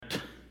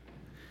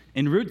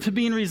En route to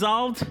being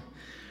resolved,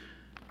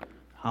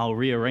 I'll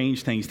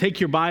rearrange things. Take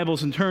your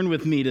Bibles and turn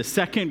with me to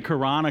 2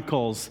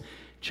 Chronicles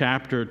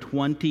chapter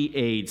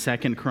 28.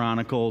 2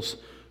 Chronicles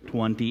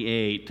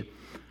 28.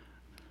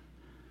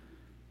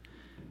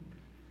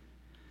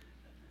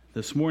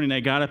 This morning I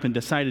got up and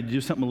decided to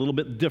do something a little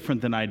bit different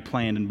than I'd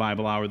planned in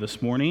Bible Hour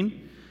this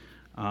morning.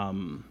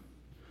 Normally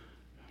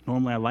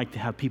I like to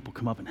have people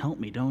come up and help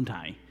me, don't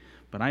I?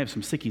 But I have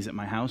some sickies at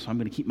my house, so I'm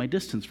going to keep my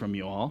distance from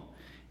you all.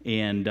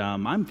 And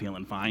I'm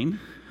feeling fine.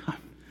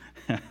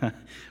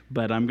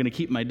 But I'm going to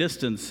keep my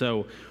distance,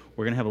 so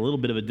we're going to have a little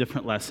bit of a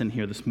different lesson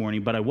here this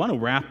morning. But I want to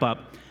wrap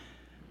up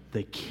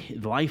the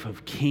life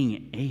of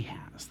King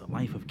Ahaz, the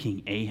life of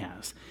King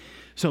Ahaz.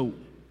 So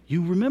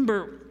you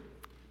remember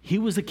he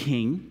was a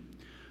king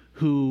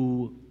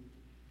who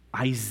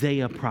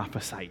Isaiah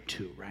prophesied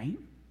to, right?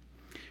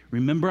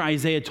 Remember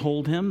Isaiah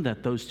told him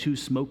that those two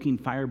smoking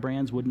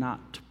firebrands would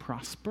not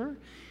prosper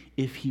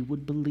if he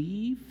would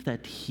believe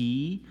that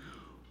he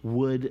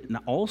would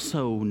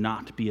also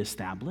not be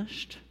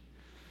established.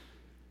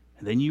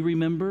 And then you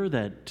remember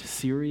that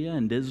Syria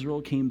and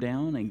Israel came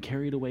down and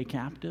carried away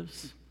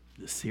captives,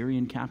 the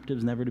Syrian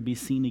captives never to be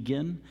seen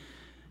again.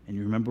 And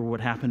you remember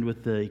what happened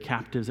with the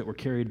captives that were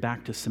carried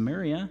back to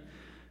Samaria?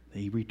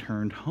 They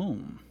returned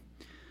home.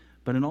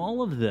 But in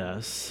all of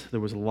this, there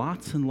was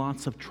lots and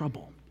lots of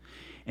trouble.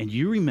 And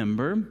you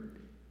remember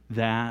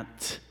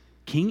that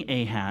King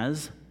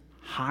Ahaz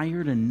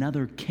hired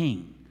another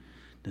king.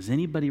 Does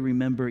anybody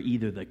remember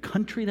either the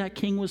country that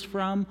king was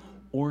from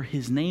or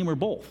his name or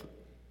both?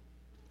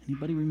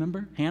 Anybody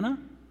remember? Hannah?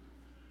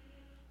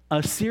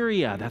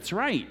 Assyria, that's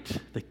right.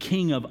 The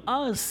king of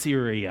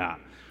Assyria,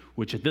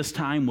 which at this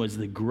time was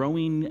the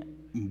growing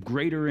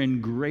greater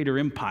and greater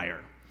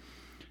empire.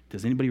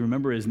 Does anybody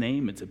remember his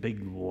name? It's a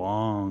big,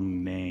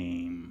 long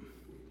name.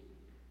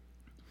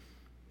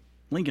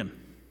 Lincoln.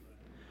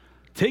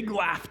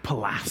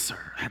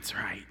 Tiglath-Pileser, that's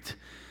right.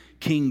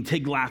 King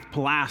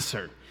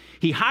Tiglath-Pileser.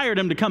 He hired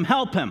him to come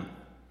help him.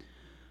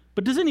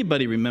 But does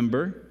anybody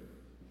remember?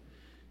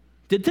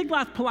 Did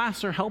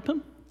Tiglath-Pileser help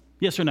him?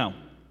 Yes or no?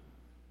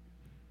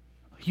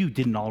 You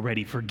didn't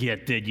already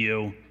forget, did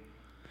you?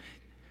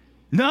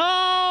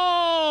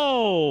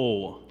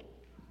 No!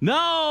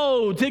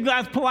 No,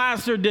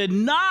 Tiglath-Pileser did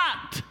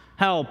not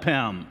help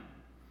him.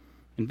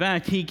 In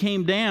fact, he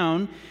came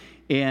down,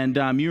 and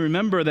you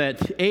remember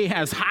that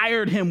Ahaz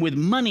hired him with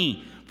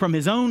money from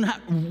his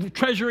own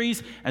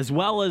treasuries as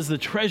well as the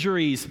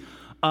treasuries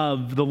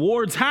of the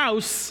Lord's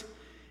house,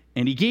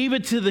 and he gave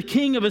it to the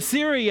king of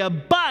Assyria,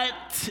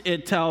 but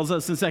it tells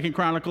us in 2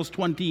 Chronicles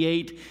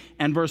 28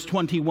 and verse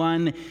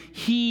 21,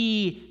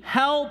 he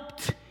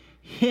helped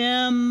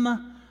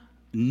him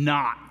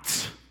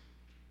not.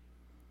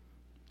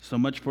 So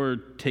much for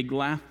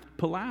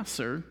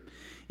Tiglath-Pileser,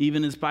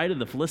 even in spite of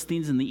the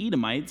Philistines and the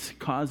Edomites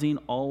causing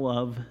all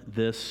of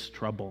this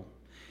trouble.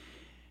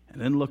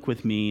 And then look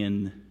with me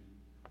in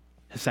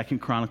 2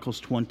 Chronicles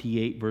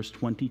 28, verse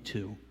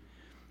 22,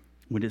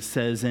 when it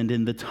says, and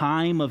in the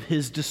time of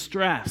his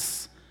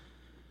distress,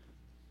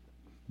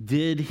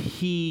 did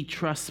he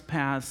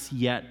trespass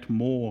yet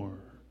more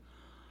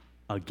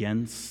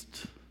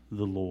against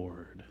the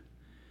Lord?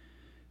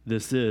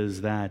 This is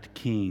that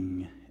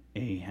King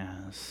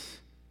Ahaz.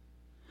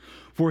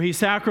 For he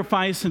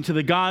sacrificed unto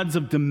the gods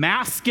of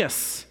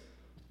Damascus,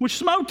 which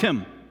smote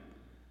him.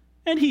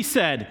 And he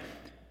said,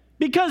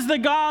 because the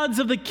gods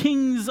of the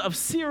kings of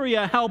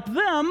Syria help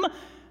them,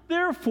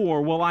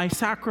 therefore will I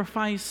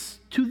sacrifice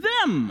to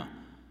them,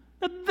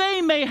 that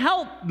they may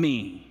help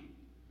me.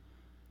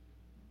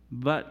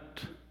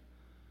 But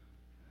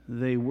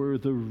they were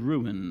the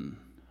ruin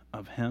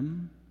of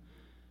him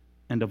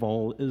and of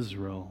all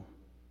Israel.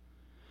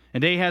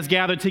 And Ahaz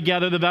gathered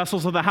together the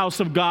vessels of the house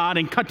of God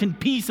and cut in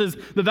pieces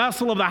the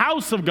vessel of the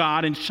house of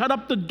God and shut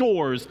up the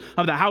doors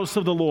of the house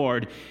of the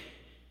Lord.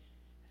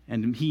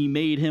 And he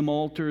made him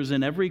altars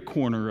in every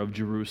corner of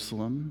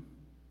Jerusalem.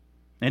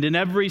 And in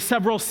every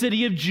several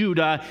city of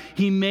Judah,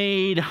 he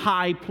made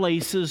high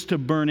places to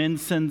burn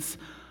incense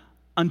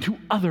unto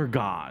other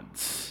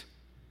gods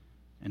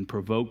and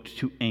provoked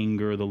to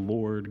anger the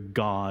Lord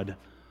God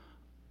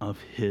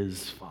of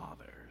his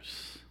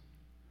fathers.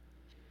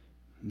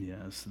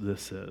 Yes,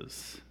 this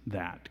is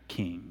that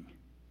King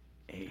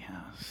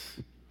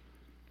Ahaz.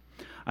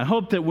 I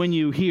hope that when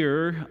you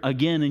hear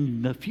again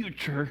in the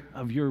future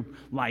of your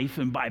life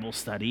and Bible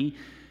study,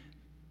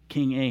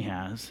 King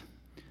Ahaz,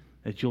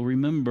 that you'll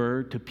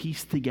remember to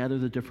piece together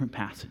the different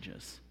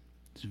passages.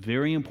 It's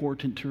very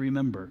important to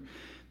remember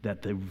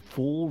that the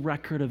full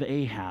record of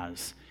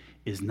Ahaz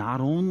is not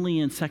only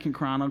in 2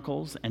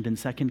 Chronicles and in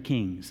 2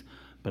 Kings,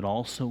 but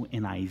also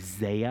in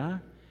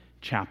Isaiah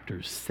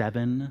chapters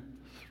 7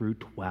 through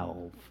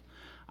 12.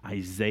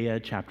 Isaiah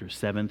chapter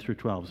 7 through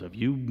 12. So if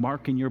you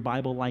mark in your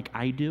Bible like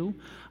I do,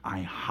 I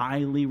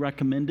highly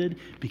recommend it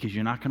because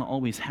you're not going to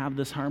always have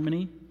this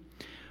harmony.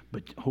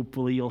 But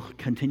hopefully you'll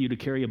continue to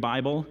carry a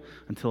Bible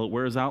until it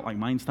wears out like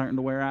mine's starting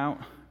to wear out.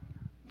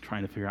 I'm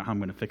trying to figure out how I'm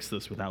going to fix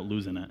this without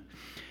losing it.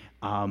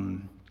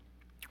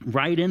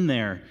 Right in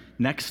there,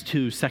 next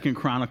to 2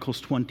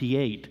 Chronicles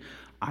 28,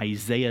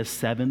 Isaiah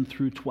 7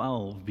 through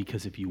 12,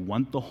 because if you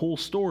want the whole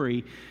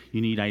story,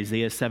 you need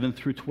Isaiah 7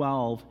 through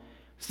 12,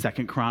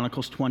 2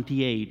 Chronicles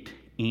 28,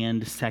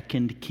 and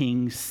 2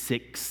 Kings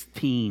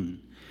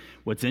 16.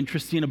 What's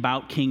interesting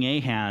about King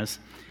Ahaz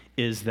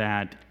is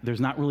that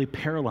there's not really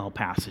parallel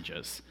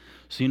passages.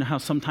 So you know how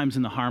sometimes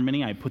in the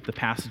harmony I put the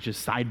passages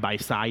side by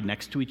side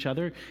next to each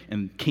other,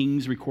 and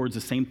Kings records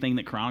the same thing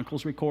that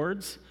Chronicles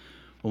records?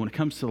 Well, when it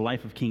comes to the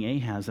life of King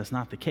Ahaz, that's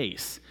not the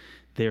case.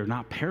 They're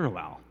not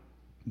parallel.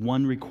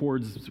 One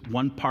records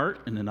one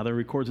part and another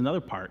records another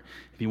part.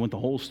 If you want the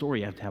whole story,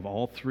 you have to have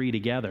all three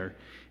together.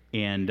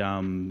 And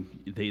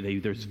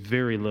there's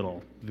very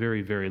little,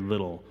 very, very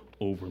little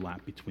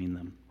overlap between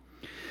them.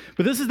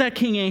 But this is that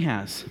King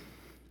Ahaz.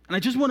 And I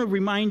just want to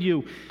remind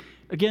you,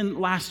 again,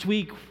 last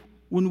week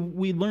when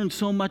we learned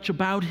so much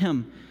about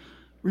him,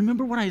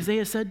 remember what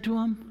Isaiah said to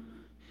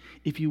him?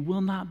 If you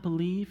will not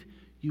believe,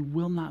 you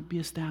will not be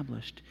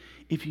established.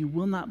 If you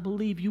will not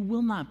believe, you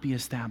will not be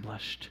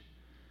established.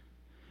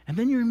 And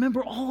then you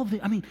remember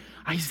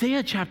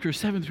Isaiah chapter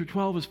 7 through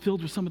 12 is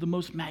filled with some of the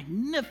most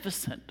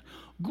magnificent,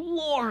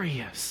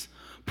 glorious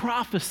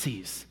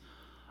prophecies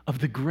of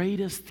the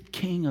greatest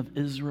king of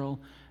Israel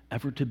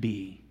ever to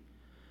be.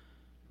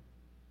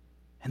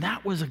 And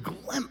that was a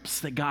glimpse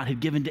that God had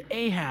given to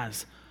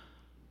Ahaz,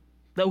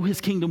 though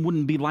his kingdom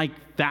wouldn't be like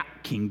that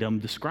kingdom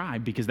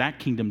described, because that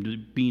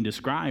kingdom being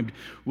described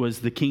was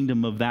the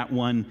kingdom of that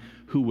one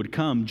who would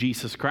come,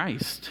 Jesus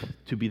Christ,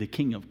 to be the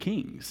King of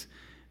Kings.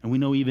 And we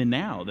know even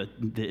now that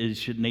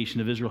the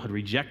nation of Israel had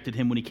rejected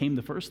him when he came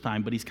the first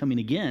time, but he's coming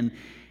again,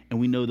 and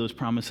we know those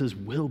promises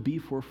will be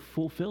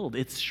fulfilled.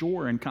 It's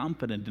sure and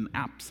confident and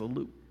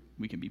absolute.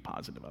 We can be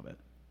positive of it.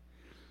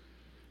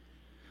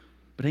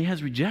 But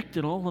Ahaz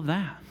rejected all of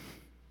that.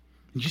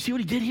 Did you see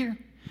what he did here?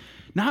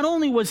 Not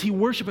only was he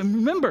worshiping,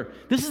 remember,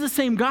 this is the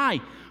same guy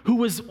who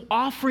was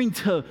offering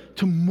to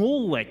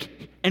Molech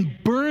and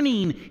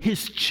burning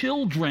his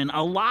children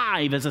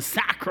alive as a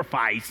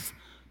sacrifice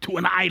to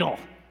an idol.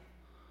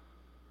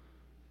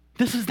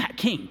 This is that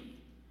king.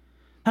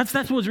 That's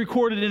what was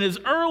recorded in his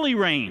early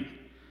reign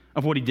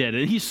of what he did.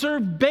 And he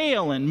served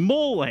Baal and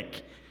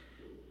Molech.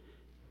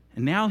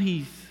 And now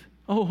he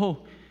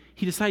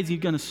decides he's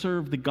going to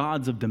serve the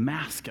gods of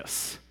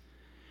Damascus.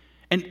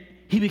 And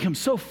he becomes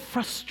so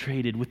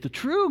frustrated with the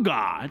true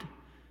God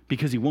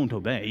because he won't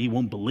obey, he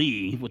won't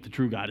believe what the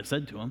true God has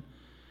said to him.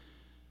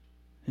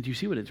 And do you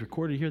see what it's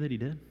recorded here that he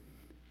did?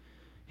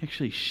 He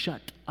actually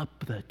shut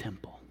up the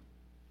temple,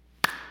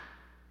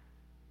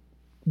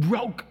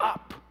 broke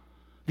up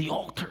the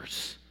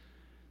altars,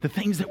 the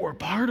things that were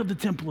part of the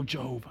temple of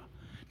Jehovah,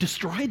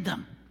 destroyed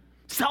them,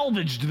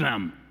 salvaged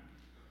them,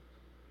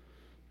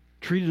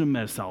 treated them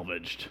as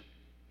salvaged,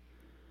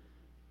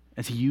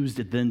 as he used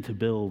it then to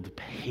build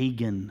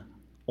pagan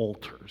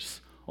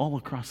altars all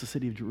across the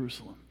city of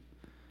Jerusalem.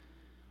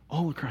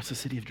 All across the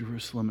city of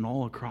Jerusalem and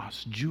all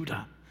across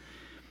Judah.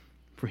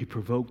 For he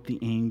provoked the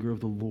anger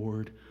of the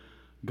Lord,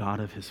 God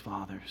of his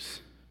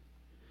fathers.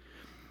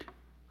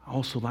 I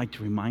also like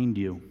to remind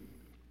you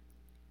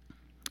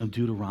of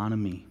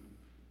Deuteronomy,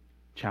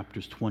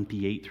 chapters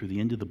 28 through the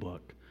end of the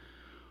book,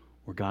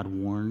 where God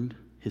warned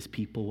his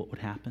people what would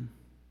happen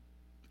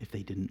if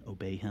they didn't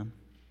obey him.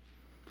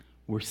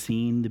 We're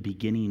seeing the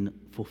beginning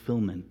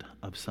fulfillment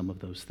of some of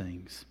those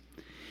things.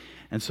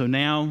 And so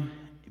now,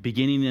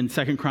 beginning in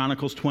 2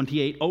 Chronicles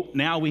 28,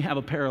 now we have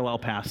a parallel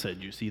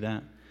passage. You see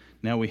that?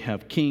 Now we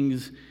have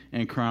Kings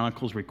and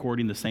Chronicles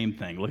recording the same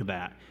thing. Look at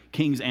that.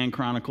 Kings and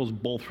Chronicles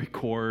both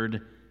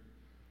record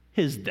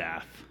his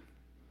death.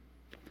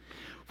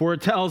 For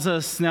it tells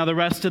us, now the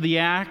rest of the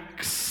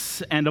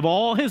acts and of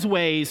all his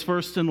ways,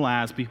 first and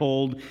last,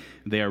 behold,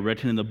 they are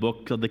written in the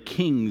book of the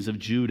kings of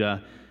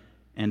Judah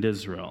and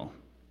Israel.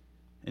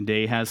 And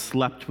Ahaz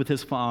slept with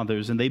his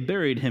fathers, and they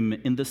buried him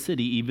in the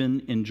city,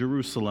 even in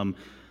Jerusalem.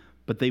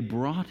 But they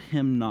brought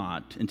him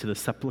not into the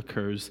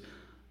sepulchres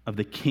of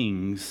the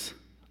kings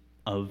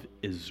of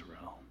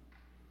Israel.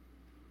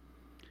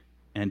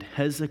 And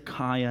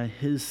Hezekiah,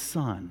 his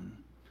son,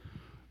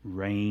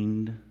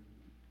 reigned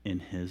in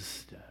his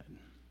stead.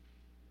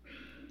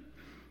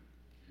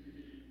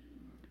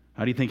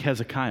 How do you think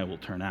Hezekiah will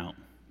turn out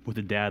with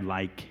a dad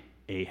like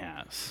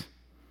Ahaz?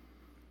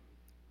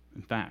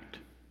 In fact,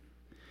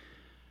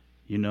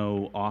 you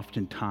know,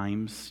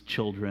 oftentimes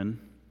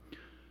children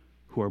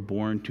who are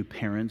born to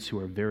parents who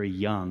are very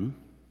young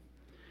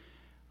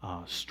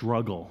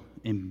struggle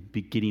in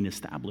getting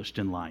established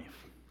in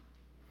life.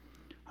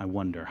 I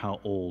wonder how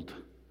old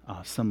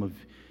some of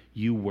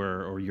you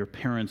were or your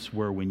parents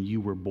were when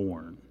you were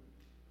born.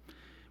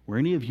 Were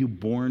any of you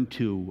born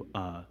to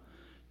a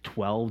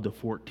 12 to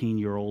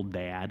 14-year-old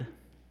dad?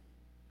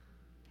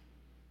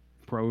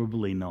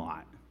 Probably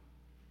not.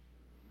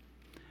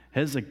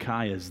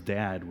 Hezekiah's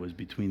dad was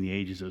between the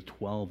ages of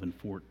 12 and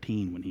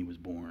 14 when he was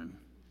born,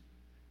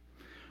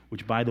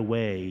 which, by the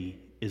way,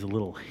 is a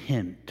little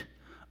hint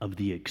of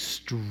the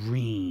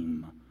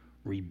extreme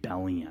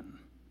rebellion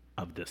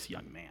of this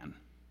young man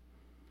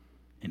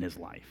in his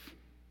life.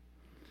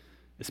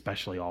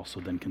 especially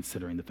also then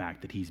considering the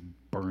fact that he's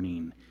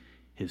burning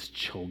his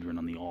children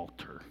on the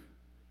altar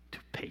to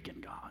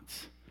pagan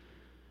gods.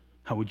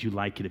 How would you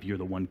like it if you're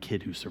the one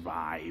kid who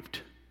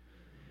survived?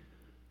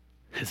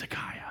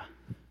 Hezekiah.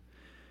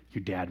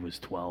 Your dad was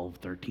 12,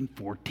 13,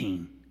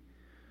 14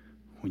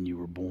 when you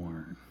were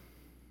born.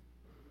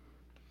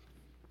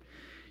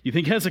 You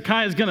think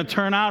Hezekiah is going to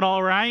turn out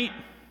all right?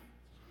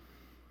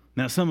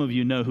 Now, some of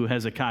you know who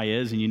Hezekiah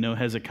is, and you know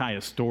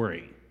Hezekiah's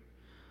story.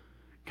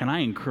 Can I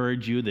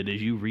encourage you that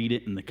as you read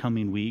it in the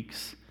coming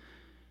weeks,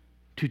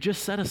 to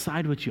just set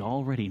aside what you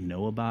already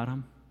know about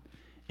him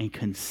and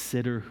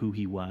consider who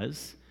he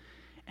was,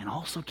 and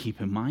also keep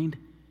in mind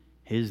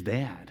his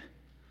dad,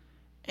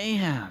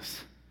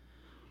 Ahaz.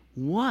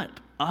 What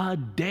a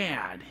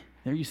dad.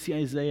 There you see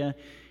Isaiah.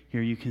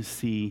 Here you can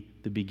see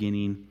the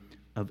beginning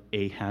of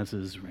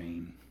Ahaz's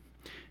reign.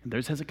 And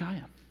there's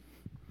Hezekiah.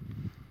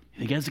 You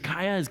think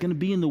Hezekiah is going to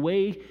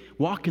be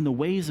walk in the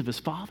ways of his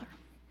father?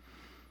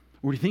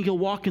 Or do you think he'll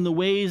walk in the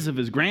ways of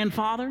his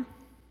grandfather?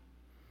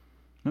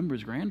 Remember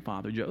his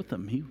grandfather,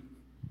 Jotham. He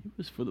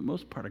was, for the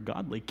most part, a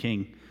godly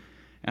king,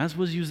 as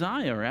was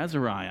Uzziah or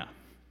Azariah.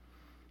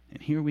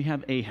 And here we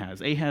have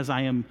Ahaz. Ahaz,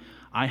 I'm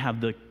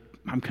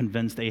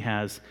convinced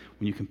Ahaz,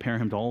 when you compare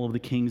him to all of the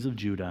kings of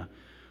Judah,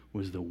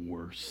 was the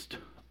worst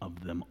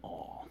of them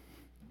all.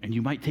 And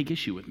you might take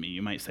issue with me.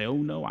 You might say, oh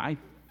no, I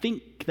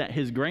think that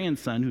his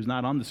grandson, who's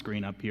not on the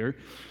screen up here,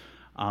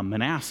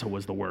 Manasseh,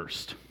 was the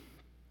worst.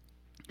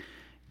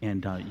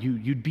 And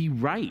you'd be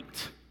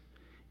right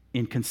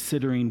in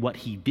considering what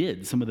he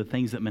did, some of the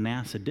things that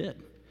Manasseh did.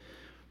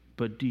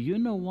 But do you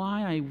know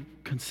why I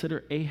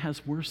consider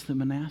Ahaz worse than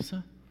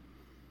Manasseh?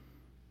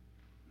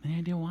 Any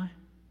idea why?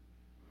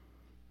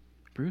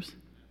 Bruce?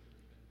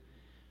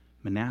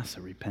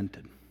 Manasseh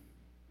repented.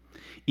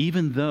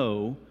 Even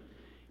though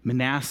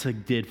Manasseh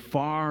did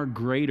far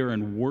greater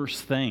and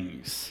worse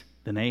things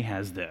than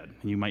Ahaz did.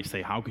 And you might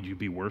say, how could you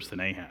be worse than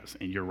Ahaz?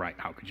 And you're right,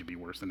 how could you be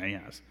worse than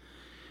Ahaz?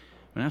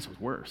 Manasseh was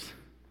worse.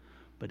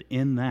 But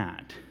in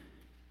that,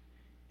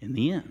 in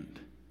the end,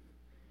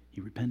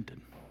 he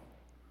repented.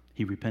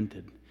 He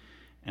repented.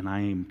 And I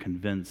am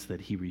convinced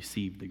that he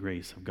received the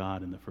grace of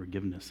God and the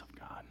forgiveness of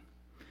God.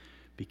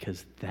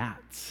 Because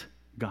that's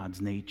God's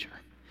nature.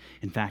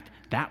 In fact,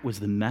 that was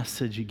the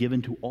message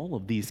given to all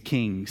of these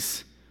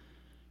kings.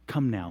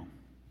 Come now,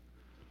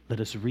 let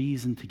us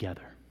reason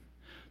together.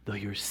 Though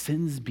your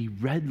sins be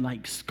red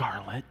like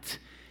scarlet,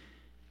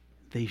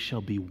 they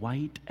shall be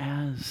white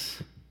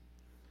as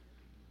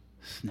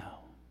snow.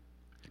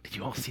 Did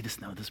you all see the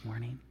snow this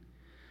morning?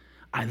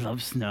 I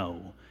love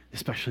snow,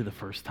 especially the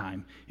first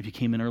time. If you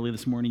came in early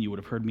this morning, you would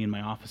have heard me in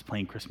my office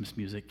playing Christmas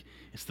music.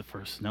 It's the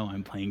first snow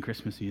I'm playing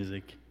Christmas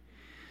music.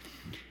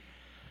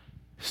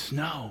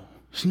 Snow.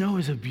 Snow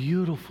is a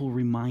beautiful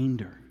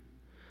reminder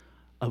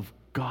of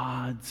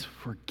God's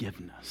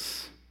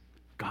forgiveness.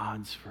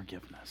 God's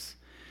forgiveness.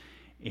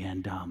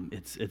 And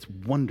it's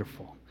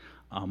wonderful.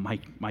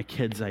 My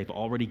kids, I've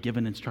already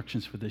given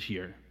instructions for this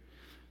year.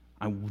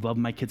 I love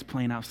my kids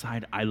playing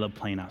outside. I love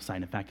playing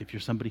outside. In fact, if you're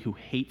somebody who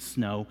hates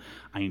snow,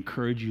 I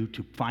encourage you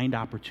to find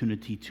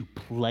opportunity to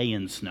play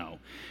in snow.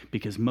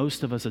 Because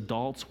most of us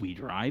adults, we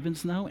drive in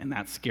snow, and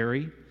that's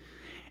scary.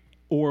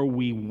 Or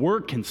we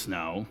work in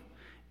snow,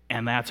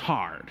 and that's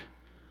hard.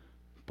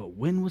 But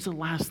when was the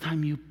last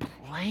time you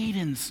played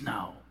in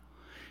snow?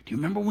 Do you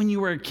remember when you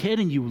were a kid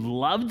and you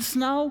loved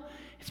snow?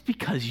 It's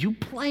because you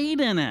played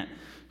in it.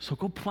 So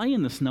go play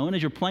in the snow. And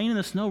as you're playing in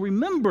the snow,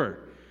 remember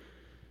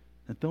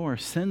that though our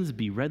sins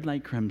be red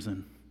like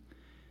crimson,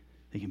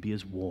 they can be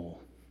as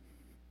wool.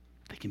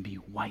 They can be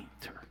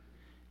whiter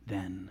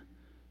than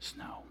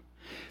snow.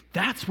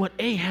 That's what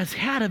Ahaz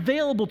had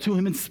available to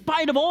him in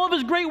spite of all of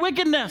his great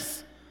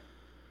wickedness.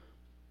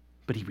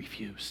 But he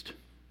refused.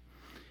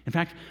 In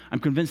fact, I'm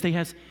convinced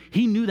Ahaz,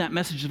 he knew that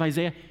message of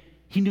Isaiah.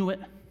 He knew it.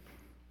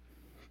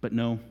 But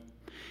no,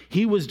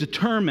 he was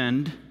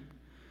determined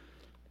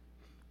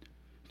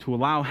to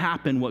allow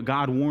happen what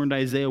God warned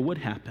Isaiah would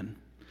happen.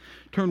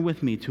 Turn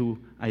with me to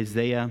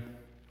Isaiah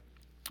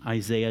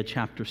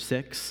chapter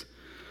 6.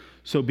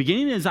 So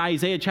beginning in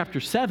Isaiah chapter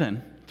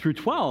 7 through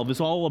 12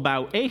 is all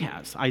about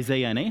Ahaz,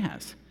 Isaiah and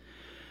Ahaz.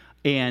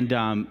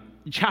 And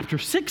chapter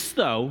 6,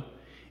 though,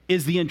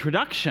 is the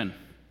introduction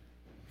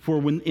for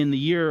when in the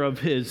year of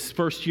his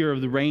first year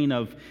of the reign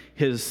of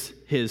his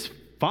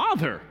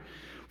father.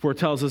 For it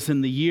tells us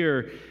in the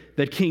year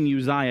that King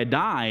Uzziah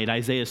died,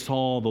 Isaiah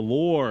saw the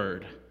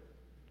Lord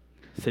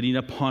sitting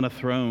upon a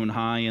throne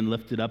high and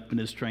lifted up, and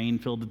his train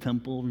filled the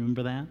temple.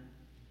 Remember that?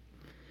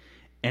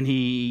 And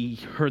he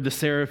heard the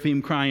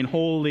seraphim crying,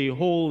 holy,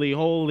 holy,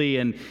 holy.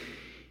 And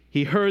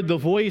he heard the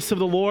voice of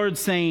the Lord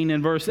saying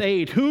in verse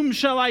 8, whom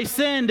shall I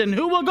send and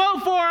who will go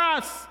for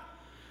us?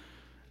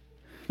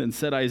 Then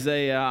said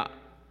Isaiah,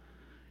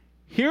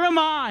 here am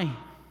I,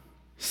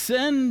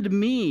 send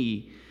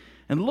me.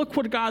 And look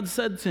what God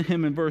said to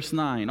him in verse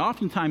 9.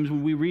 Oftentimes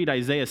when we read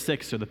Isaiah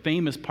 6, or the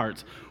famous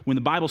parts, when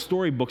the Bible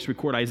storybooks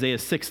record Isaiah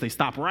 6, they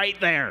stop right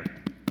there.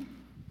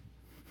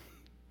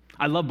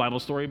 I love Bible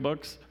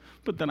storybooks,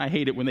 but then I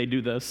hate it when they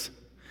do this.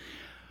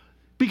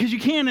 Because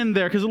you can't end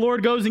there, because the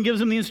Lord goes and gives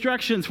him the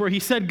instructions where he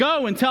said,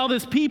 go and tell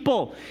this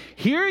people,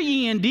 hear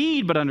ye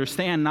indeed, but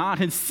understand not,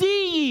 and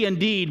see ye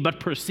indeed, but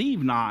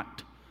perceive not.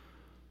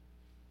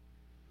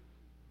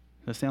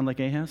 Does that sound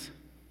like Ahaz?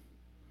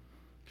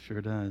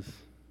 Sure does.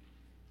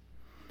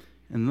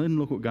 And then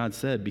look what God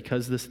said.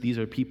 Because these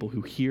are people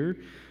who hear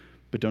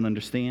but don't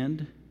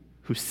understand,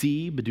 who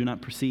see but do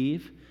not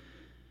perceive.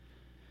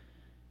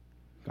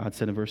 God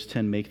said in verse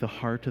 10, make the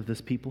heart of this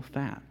people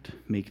fat,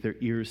 make their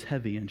ears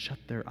heavy, and shut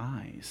their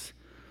eyes,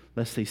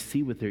 lest they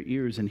see with their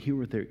ears and hear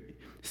with their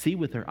see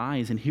with their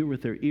eyes and hear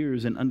with their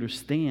ears and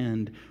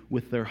understand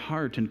with their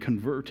heart and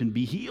convert and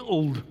be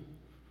healed. And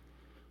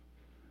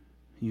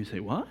you say,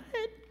 what?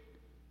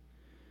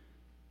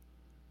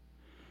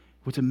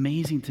 What's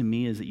amazing to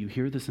me is that you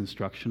hear this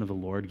instruction of the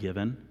Lord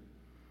given.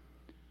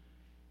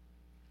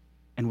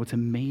 And what's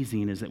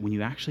amazing is that when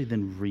you actually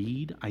then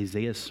read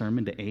Isaiah's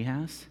sermon to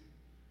Ahaz,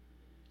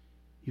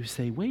 you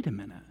say, wait a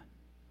minute.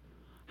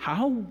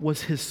 How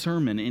was his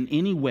sermon in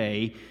any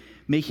way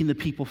making the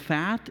people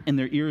fat and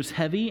their ears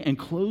heavy and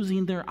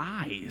closing their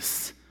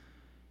eyes?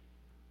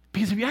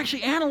 Because if you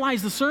actually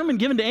analyze the sermon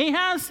given to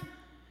Ahaz,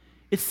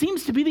 it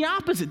seems to be the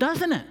opposite,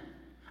 doesn't it?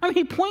 I mean,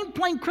 he point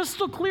blank,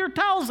 crystal clear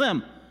tells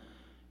them,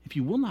 if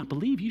you will not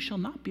believe, you shall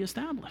not be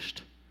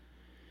established.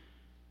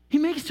 He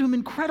makes to him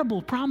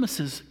incredible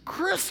promises,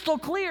 crystal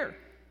clear.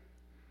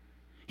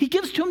 He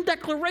gives to him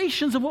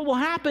declarations of what will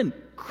happen,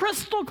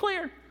 crystal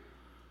clear.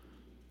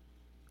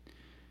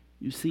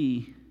 You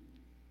see,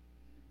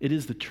 it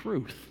is the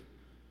truth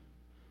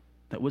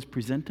that was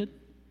presented,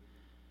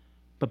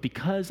 but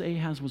because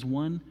Ahaz was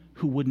one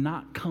who would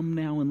not come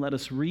now and let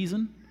us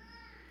reason,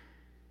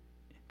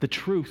 the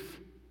truth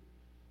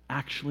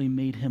actually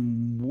made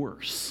him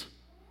worse.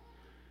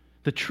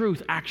 The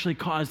truth actually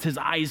caused his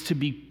eyes to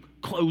be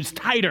closed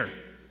tighter.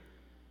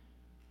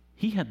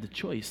 He had the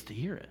choice to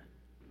hear it,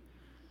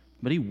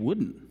 but he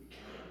wouldn't,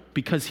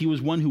 because he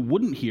was one who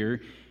wouldn't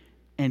hear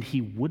and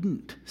he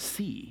wouldn't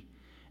see.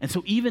 And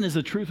so even as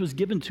the truth was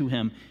given to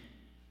him,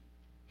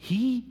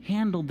 he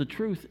handled the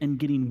truth and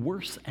getting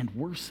worse and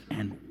worse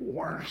and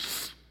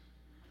worse.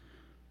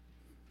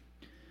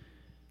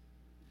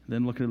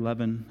 Then look at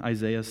 11.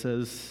 Isaiah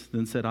says,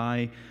 then said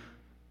I,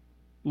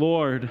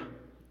 Lord,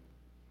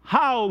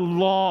 how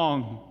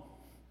long?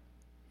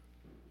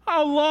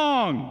 How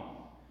long?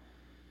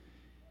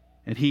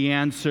 And he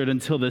answered,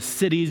 until the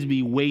cities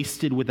be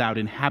wasted without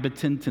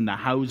inhabitant, and the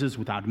houses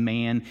without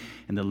man,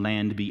 and the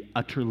land be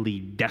utterly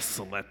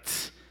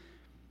desolate.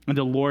 And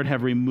the Lord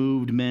have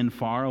removed men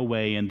far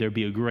away, and there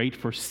be a great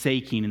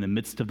forsaking in the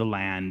midst of the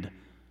land.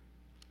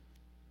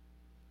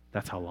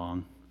 That's how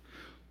long.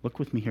 Look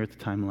with me here at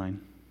the timeline.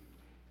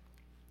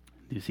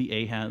 Do you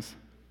see Ahaz?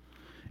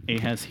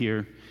 Ahaz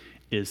here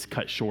is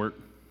cut short.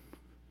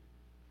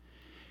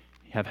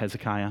 You have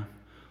Hezekiah.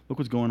 Look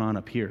what's going on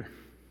up here.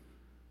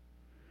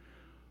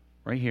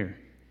 Right here.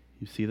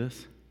 You see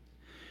this?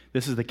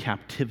 This is the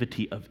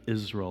captivity of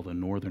Israel, the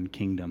northern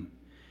kingdom,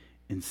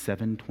 in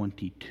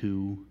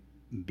 722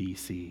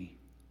 BC.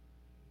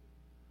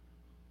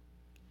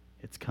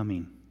 It's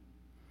coming.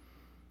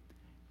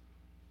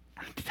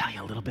 And to tell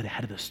you a little bit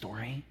ahead of the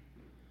story,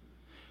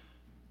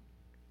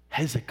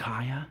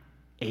 Hezekiah,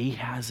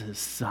 Ahaz's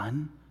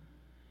son,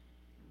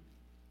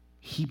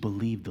 he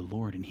believed the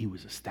Lord and he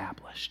was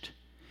established.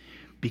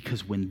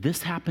 Because when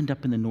this happened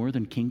up in the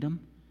northern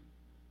kingdom,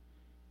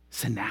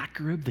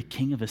 Sennacherib, the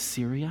king of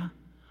Assyria,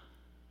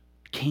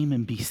 came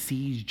and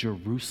besieged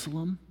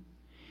Jerusalem.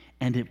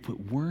 And if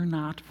it were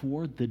not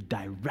for the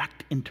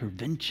direct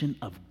intervention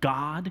of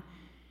God,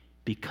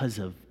 because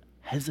of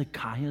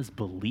Hezekiah's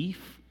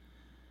belief,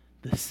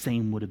 the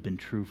same would have been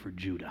true for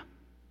Judah.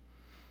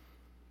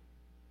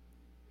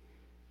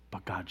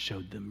 But God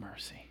showed them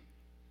mercy.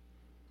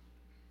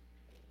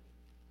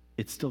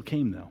 It still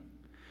came, though,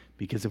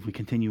 because if we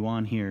continue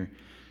on here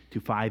to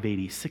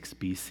 586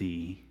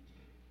 BC,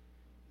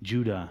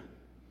 Judah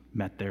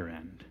met their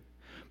end.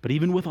 But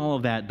even with all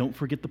of that, don't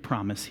forget the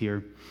promise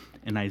here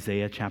in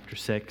Isaiah chapter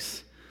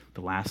 6,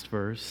 the last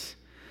verse.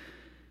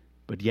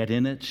 But yet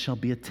in it shall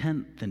be a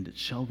tenth, and it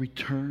shall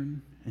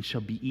return, and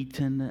shall be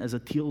eaten as a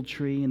teil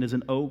tree, and as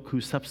an oak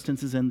whose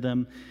substance is in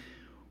them.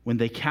 When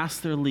they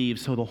cast their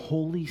leaves, so the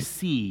holy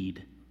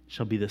seed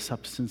shall be the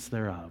substance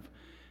thereof.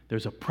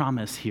 There's a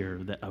promise here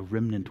that a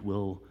remnant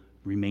will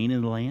remain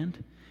in the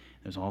land.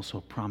 There's also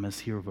a promise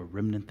here of a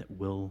remnant that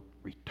will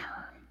return.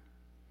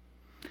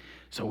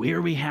 So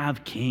here we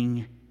have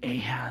King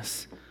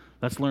Ahaz.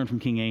 Let's learn from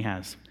King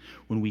Ahaz.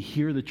 When we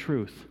hear the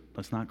truth,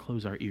 let's not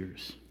close our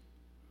ears.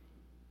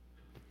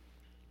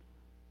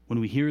 When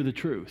we hear the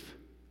truth,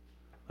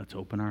 let's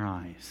open our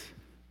eyes.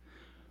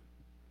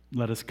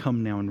 Let us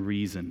come now and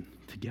reason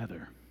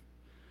together.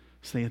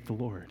 Saith the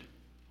Lord,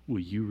 will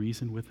you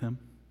reason with him?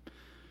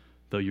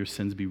 Though your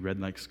sins be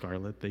red like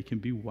scarlet, they can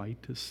be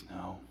white as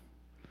snow.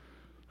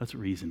 Let's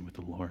reason with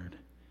the Lord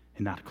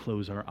and not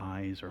close our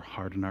eyes or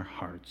harden our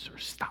hearts or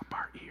stop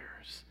our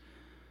ears.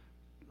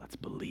 Let's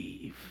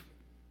believe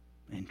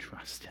and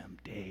trust him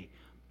day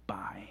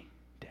by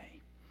day.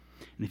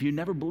 And if you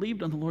never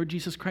believed on the Lord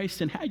Jesus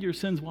Christ and had your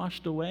sins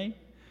washed away,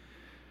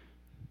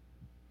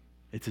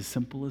 it's as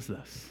simple as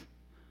this.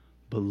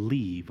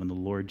 Believe on the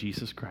Lord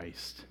Jesus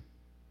Christ,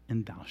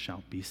 and thou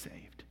shalt be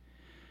saved.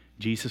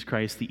 Jesus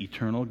Christ, the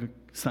eternal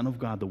Son of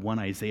God, the one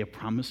Isaiah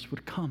promised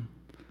would come,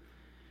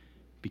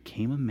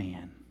 became a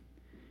man.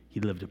 He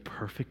lived a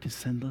perfect and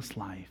sinless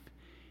life,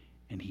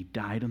 and he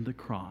died on the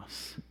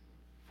cross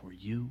for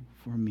you,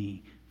 for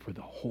me, for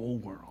the whole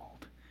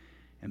world.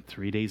 And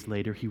 3 days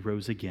later, he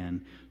rose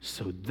again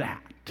so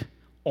that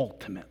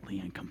ultimately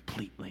and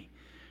completely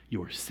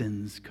your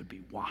sins could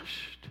be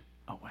washed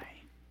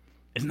away.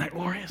 Isn't that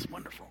glorious?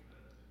 Wonderful.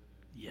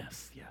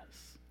 Yes,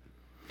 yes.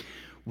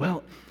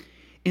 Well,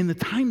 in the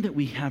time that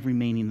we have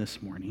remaining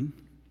this morning,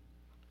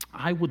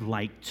 I would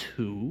like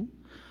to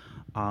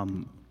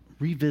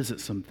revisit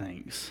some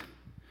things.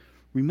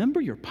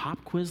 Remember your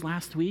pop quiz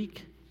last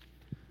week?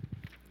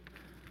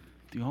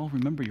 Do you all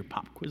remember your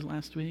pop quiz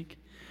last week?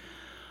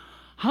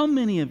 How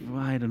many of,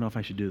 I don't know if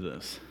I should do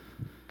this,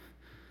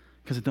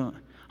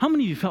 how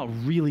many of you felt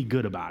really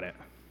good about it?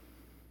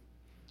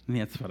 And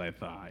that's what I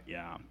thought,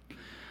 yeah.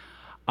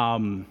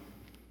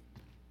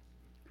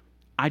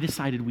 I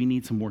decided we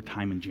need some more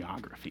time in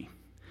geography,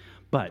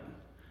 but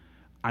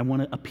I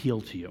want to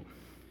appeal to you.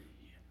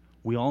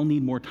 We all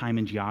need more time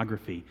in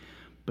geography,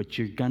 but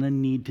you're going to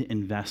need to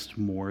invest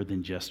more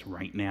than just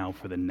right now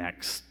for the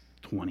next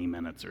 20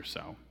 minutes or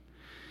so.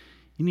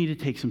 You need to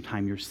take some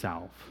time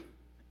yourself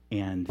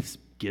and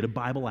get a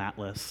Bible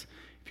atlas.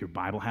 If your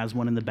Bible has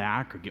one in the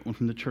back, or get one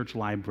from the church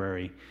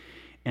library.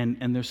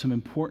 And there's some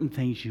important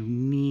things you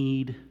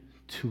need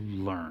to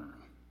learn.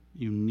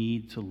 You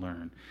need to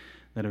learn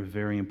that are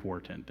very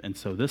important. And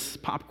so this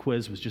pop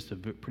quiz was just a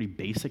pretty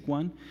basic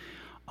one.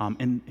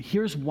 And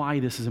here's why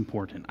this is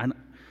important.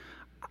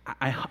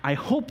 I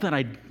hope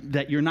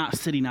that you're not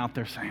sitting out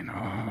there saying,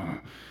 oh,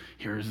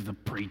 here's the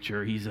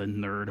preacher. He's a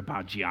nerd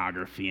about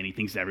geography, and he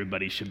thinks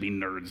everybody should be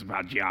nerds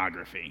about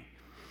geography.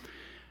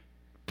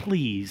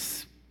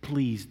 Please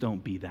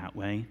don't be that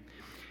way.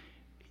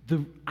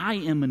 I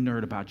am a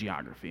nerd about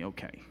geography,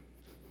 okay.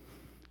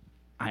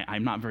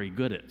 I'm not very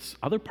good at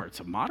other parts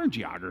of modern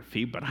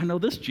geography, but I know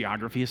this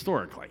geography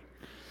historically.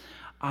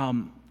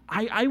 I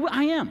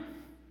am.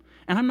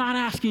 And I'm not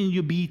asking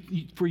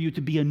for you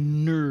to be a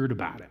nerd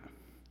about it.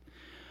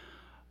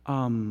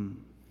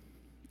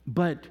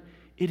 But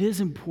it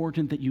is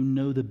important that you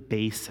know the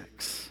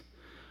basics.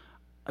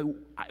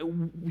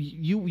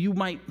 You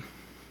might...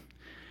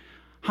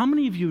 How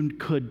many of you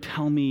could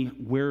tell me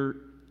where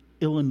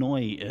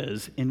Illinois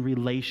is in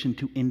relation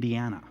to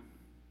Indiana?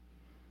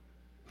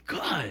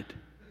 Good.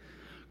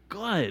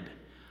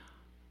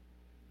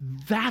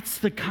 That's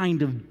the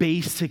kind of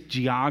basic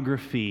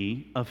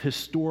geography, of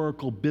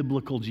historical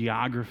biblical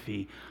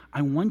geography,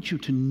 I want you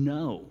to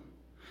know.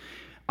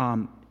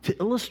 To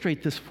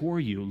illustrate this for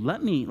you,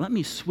 let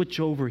me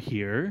switch over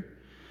here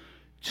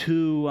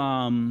to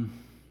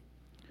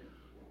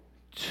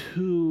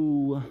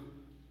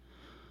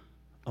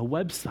a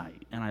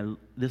website, and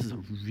this is a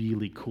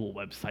really cool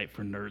website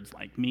for nerds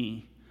like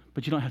me,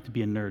 but you don't have to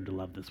be a nerd to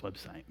love this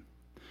website.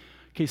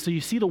 Okay, so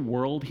you see the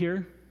world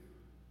here?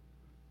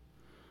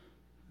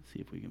 Let's see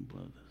if we can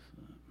blow this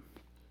up.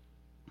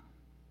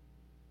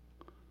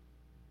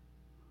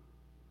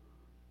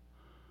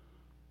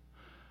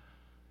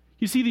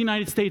 You see the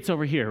United States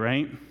over here,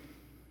 right? And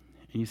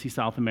you see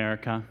South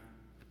America,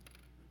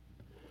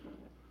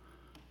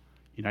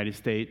 United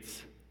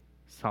States,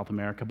 South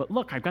America. But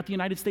look, I've got the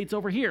United States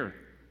over here,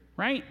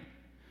 right?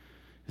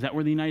 Is that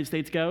where the United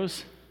States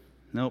goes?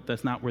 Nope,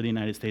 that's not where the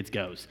United States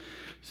goes.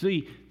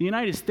 See, the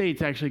United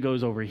States actually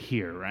goes over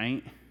here,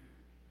 right?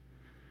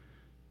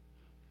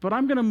 But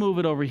I'm going to move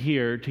it over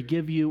here to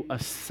give you a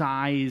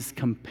size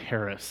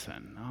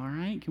comparison. All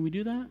right, can we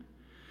do that?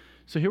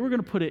 So here we're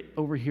going to put it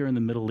over here in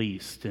the Middle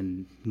East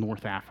and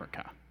North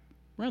Africa,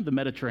 around the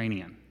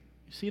Mediterranean.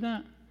 You see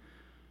that?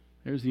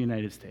 There's the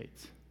United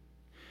States.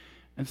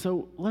 And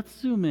so let's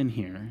zoom in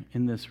here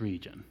in this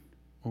region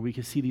where we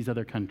can see these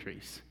other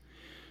countries.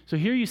 So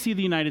here you see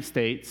the United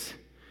States,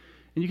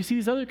 and you can see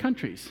these other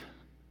countries: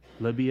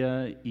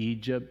 Libya,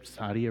 Egypt,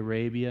 Saudi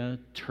Arabia,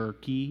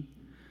 Turkey,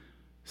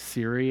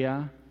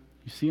 Syria.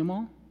 You see them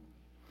all?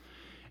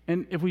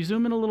 And if we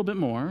zoom in a little bit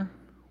more,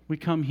 we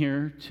come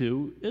here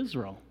to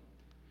Israel.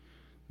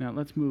 Now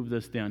let's move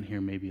this down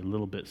here maybe a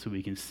little bit so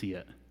we can see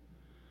it.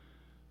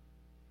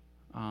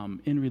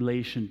 In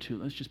relation to,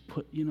 let's just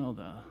put,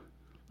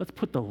 let's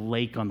put the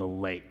lake on the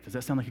lake. Does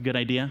that sound like a good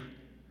idea?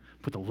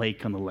 Put the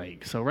lake on the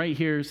lake. So right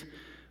here's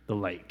the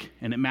lake,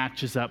 and it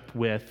matches up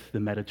with the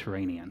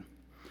Mediterranean.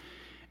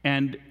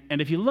 And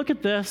if you look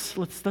at this,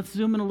 let's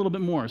zoom in a little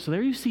bit more. So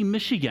there you see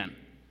Michigan.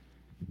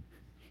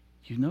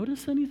 You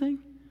notice anything?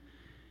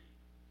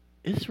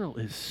 Israel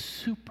is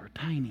super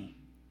tiny.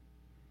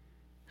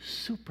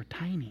 Super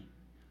tiny.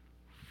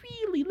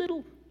 Really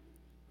little.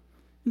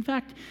 In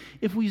fact,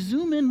 if we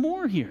zoom in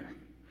more here,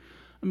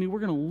 we're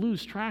going to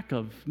lose track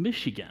of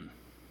Michigan.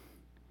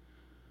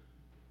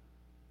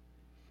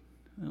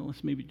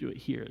 Let's maybe do it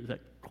here. Is that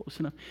close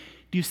enough?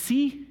 Do you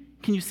see?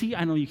 Can you see?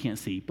 I know you can't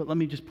see, but let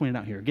me just point it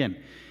out here. Again,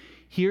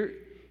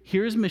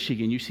 here's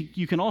Michigan.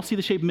 You can all see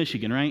the shape of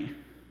Michigan, right?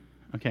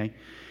 Okay.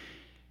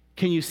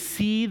 Can you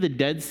see the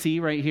Dead Sea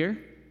right here?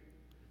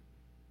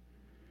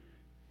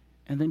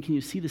 And then can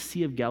you see the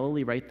Sea of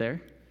Galilee right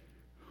there?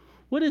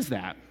 What is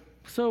that?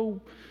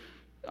 So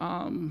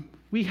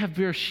we have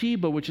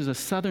Beersheba, which is a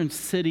southern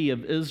city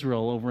of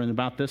Israel over in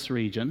about this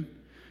region.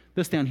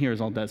 This down here is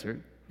all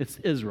desert. It's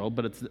Israel,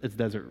 but it's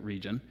desert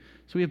region.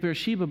 So we have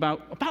Beersheba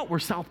about where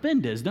South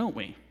Bend is, don't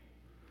we?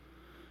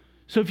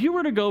 So if you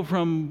were to go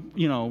from,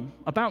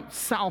 about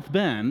South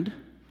Bend,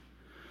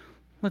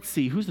 let's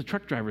see, who's the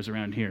truck drivers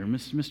around here?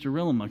 Mr.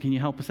 Rillema, can you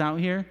help us out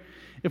here?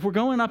 If we're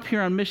going up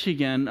here on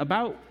Michigan,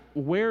 about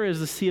where is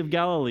the Sea of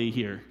Galilee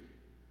here?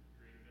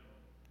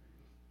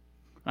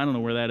 I don't know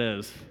where that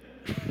is.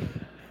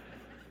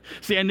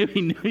 See, I knew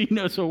he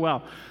knows so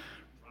well.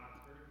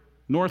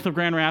 North of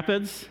Grand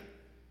Rapids?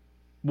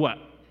 What?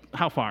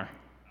 How far?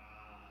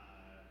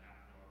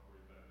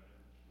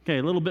 Okay,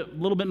 a little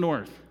bit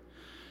north.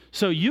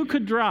 So you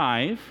could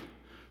drive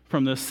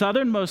from the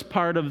southernmost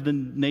part of the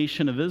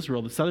nation of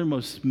Israel, the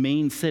southernmost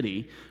main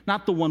city,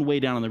 not the one way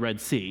down in the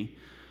Red Sea,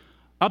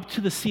 up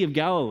to the Sea of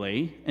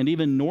Galilee, and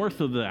even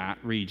north of that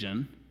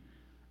region,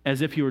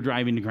 as if you were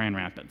driving to Grand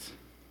Rapids.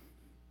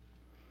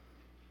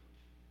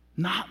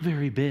 Not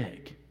very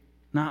big.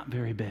 Not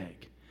very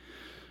big.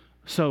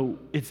 So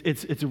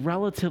it's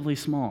relatively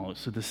small.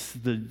 So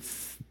the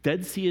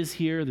Dead Sea is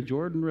here, the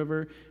Jordan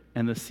River,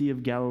 and the Sea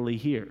of Galilee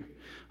here.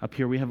 Up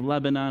here we have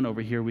Lebanon.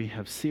 Over here we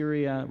have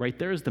Syria. Right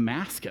there is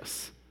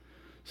Damascus.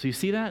 So you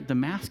see that?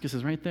 Damascus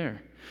is right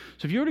there.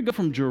 So if you were to go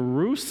from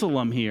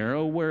Jerusalem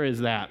here, where is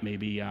that?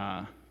 Maybe,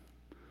 I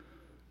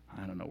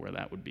don't know where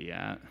that would be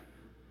at.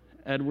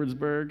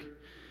 Edwardsburg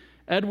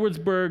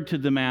to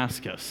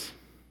Damascus.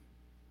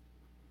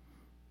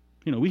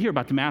 We hear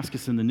about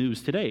Damascus in the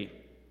news today.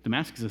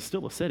 Damascus is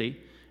still a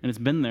city, and it's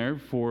been there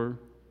for,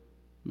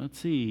 a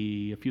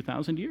few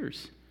thousand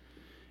years.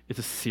 It's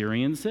a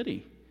Syrian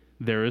city.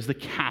 There is the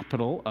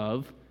capital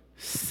of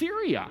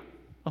Syria,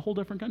 a whole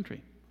different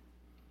country.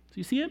 So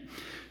you see it?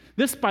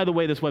 This, by the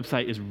way, this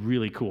website is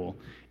really cool.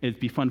 It'd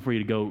be fun for you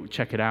to go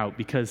check it out,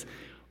 because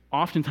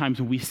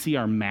oftentimes when we see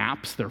our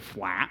maps, they're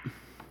flat,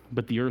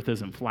 but the earth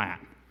isn't flat.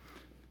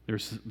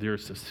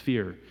 There's a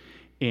sphere.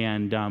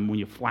 And when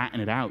you flatten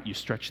it out, you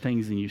stretch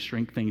things and you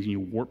shrink things and you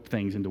warp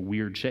things into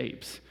weird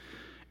shapes.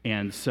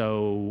 And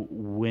so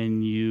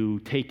when you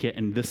take it,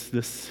 and this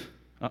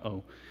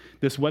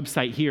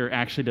website here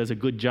actually does a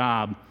good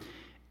job.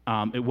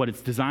 What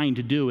it's designed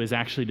to do is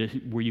actually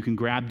where you can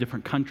grab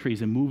different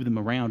countries and move them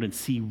around and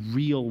see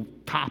real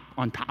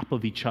on top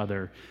of each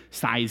other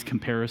size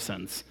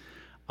comparisons.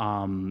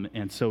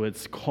 And so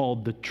it's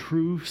called the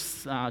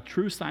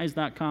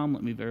TrueSize.com.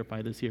 Let me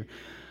verify this here.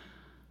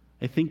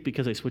 I think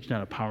because I switched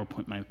out of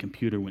PowerPoint, my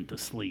computer went to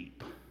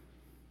sleep.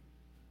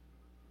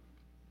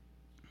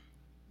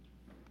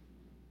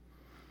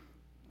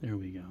 There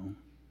we go.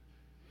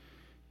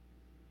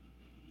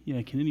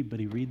 Yeah, can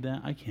anybody read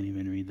that? I can't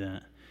even read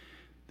that.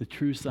 The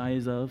true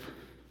size of.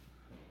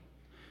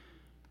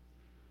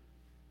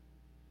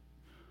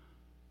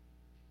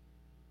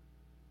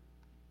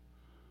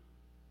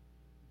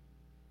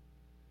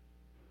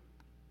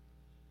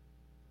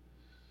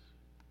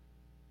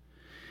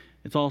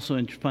 It's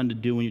also fun to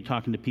do when you're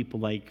talking to people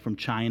like from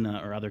China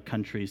or other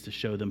countries to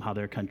show them how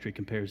their country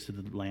compares to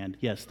the land.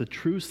 Yes, the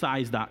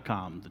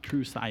TrueSize.com, the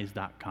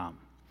TrueSize.com.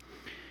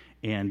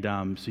 And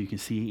so you can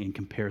see and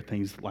compare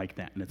things like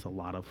that, and it's a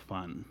lot of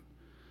fun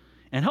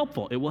and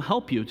helpful. It will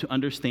help you to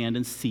understand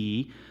and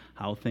see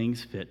how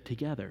things fit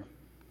together.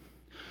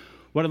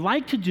 What I'd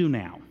like to do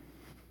now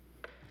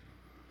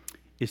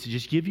is to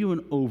just give you an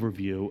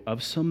overview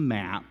of some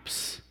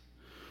maps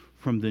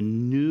from the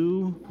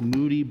new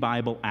Moody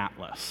Bible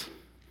Atlas.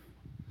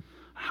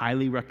 I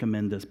highly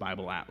recommend this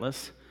Bible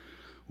Atlas.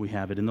 We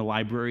have it in the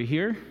library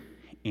here,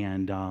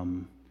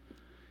 and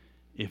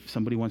if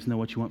somebody wants to know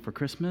what you want for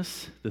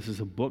Christmas, this is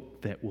a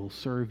book that will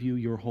serve you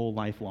your whole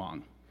life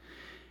long.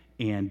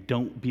 And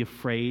don't be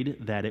afraid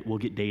that it will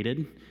get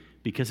dated,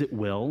 because it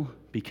will,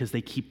 because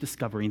they keep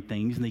discovering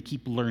things and they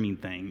keep learning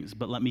things.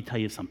 But let me tell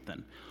you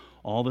something.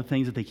 All the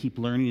things that they keep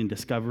learning and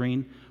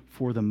discovering,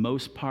 for the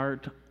most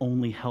part,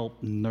 only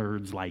help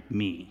nerds like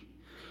me.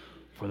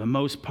 For the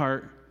most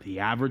part, the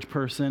average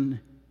person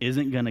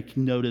isn't going to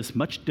notice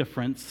much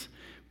difference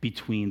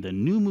between the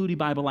new Moody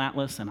Bible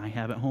Atlas, and I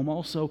have at home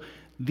also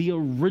the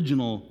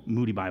original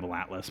Moody Bible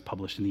Atlas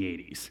published in the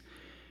 80s.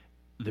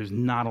 There's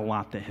not a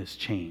lot that has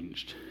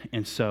changed.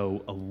 And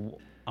so,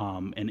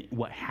 and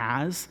what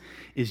has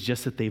is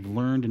just that they've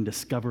learned and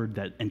discovered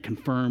that and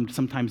confirmed.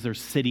 Sometimes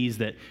there's cities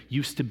that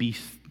used to be,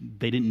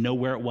 they didn't know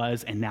where it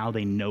was, and now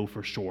they know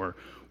for sure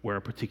where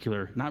a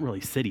particular, not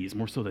really cities,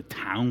 more so the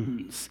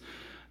towns,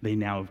 they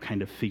now have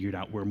kind of figured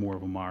out where more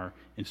of them are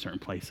in certain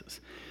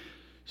places.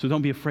 So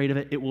don't be afraid of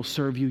it. It will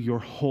serve you your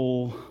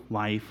whole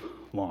life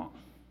long.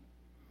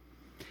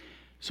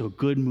 So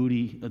the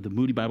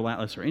Moody Bible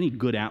Atlas, or any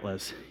good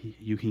atlas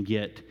you can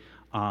get,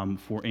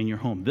 for in your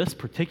home. This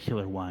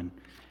particular one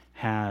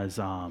has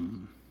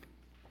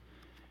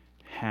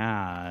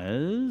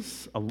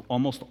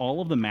almost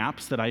all of the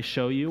maps that I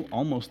show you,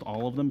 almost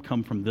all of them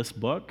come from this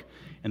book,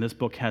 and this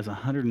book has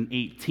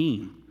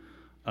 118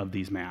 of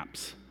these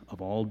maps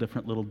of all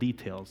different little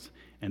details,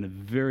 and a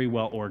very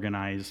well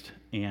organized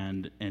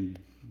and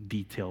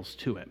details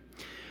to it.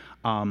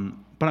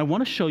 But I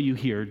want to show you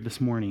here this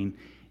morning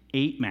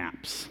 8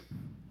 maps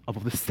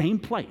of the same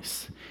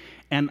place.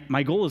 And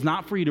my goal is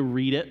not for you to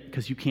read it,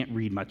 because you can't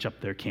read much up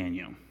there, can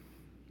you?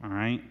 All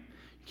right?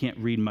 You can't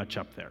read much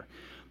up there.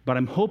 But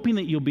I'm hoping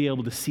that you'll be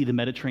able to see the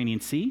Mediterranean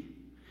Sea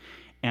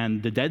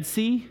and the Dead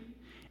Sea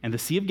and the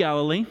Sea of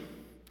Galilee,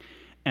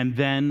 and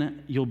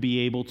then you'll be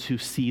able to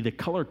see the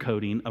color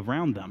coding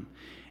around them.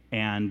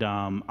 And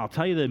I'll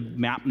tell you the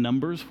map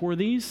numbers for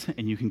these,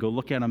 and you can go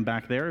look at them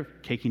back there,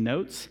 taking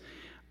notes.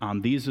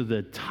 These are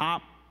the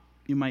top,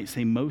 you might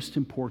say, most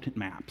important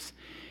maps.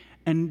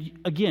 And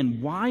again,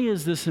 why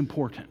is this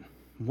important?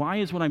 Why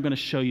is what I'm going to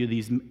show you,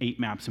 these 8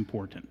 maps,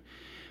 important?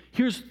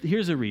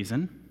 Here's a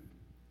reason.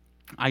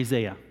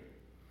 Isaiah.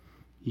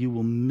 You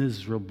will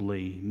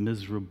miserably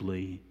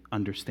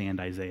understand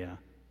Isaiah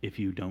if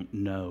you don't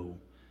know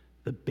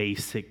the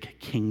basic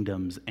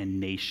kingdoms and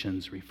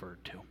nations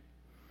referred to.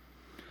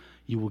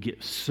 You will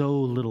get so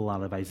little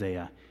out of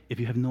Isaiah if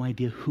you have no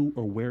idea who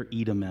or where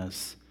Edom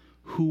is,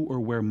 who or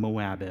where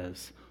Moab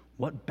is,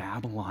 what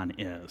Babylon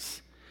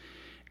is,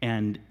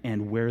 and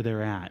where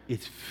they're at.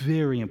 It's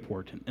very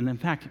important. And in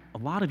fact, a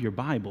lot of your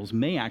Bibles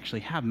may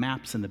actually have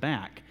maps in the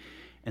back,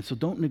 and so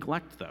don't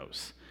neglect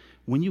those.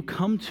 When you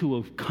come to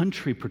a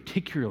country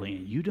particularly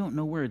and you don't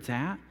know where it's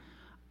at,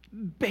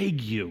 beg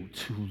you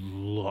to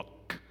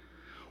look.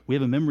 We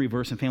have a memory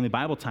verse in Family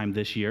Bible Time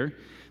this year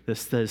that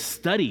says,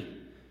 "Study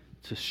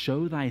to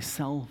show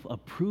thyself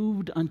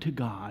approved unto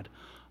God,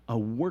 a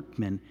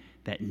workman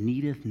that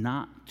needeth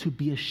not to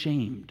be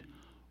ashamed,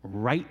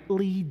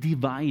 rightly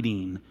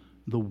dividing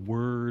the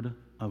word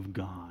of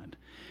God."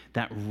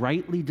 That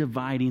rightly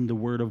dividing the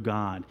word of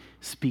God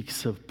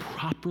speaks of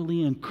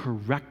properly and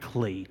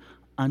correctly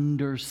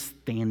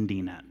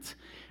understanding it.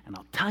 And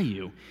I'll tell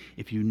you,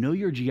 if you know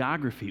your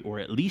geography, or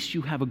at least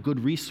you have a good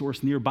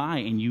resource nearby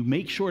and you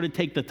make sure to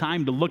take the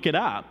time to look it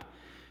up,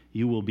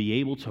 you will be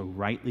able to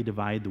rightly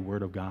divide the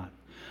word of God.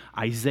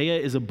 Isaiah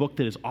is a book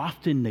that is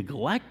often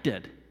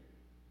neglected,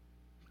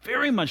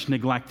 very much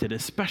neglected,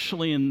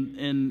 especially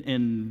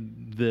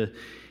in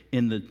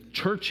the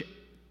Church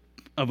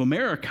of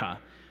America,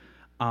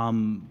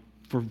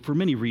 for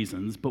many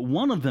reasons. But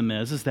one of them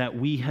is that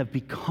we have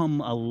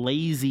become a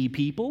lazy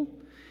people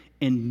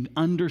in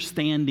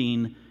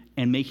understanding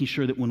and making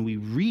sure that when we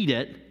read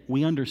it,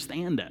 we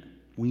understand it.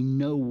 We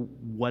know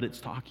what it's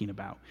talking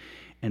about.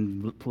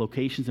 And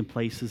locations and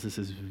places, this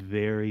is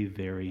very,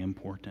 very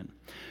important.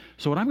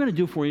 So what I'm going to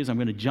do for you is I'm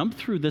going to jump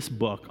through this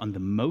book on the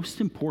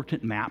most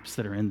important maps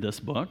that are in this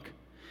book,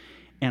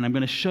 and I'm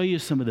going to show you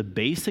some of the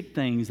basic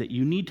things that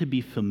you need to be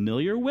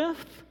familiar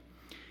with,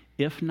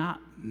 if not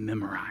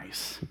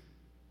memorize.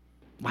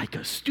 Like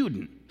a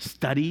student,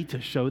 study to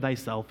show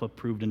thyself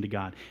approved unto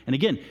God. And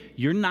again,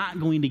 you're not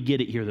going to get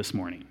it here this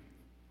morning.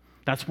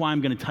 That's why I'm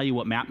going to tell you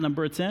what map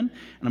number it's in, and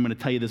I'm going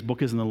to tell you this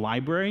book is in the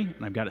library,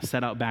 and I've got it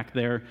set out back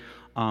there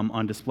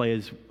on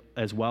display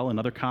as well,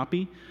 another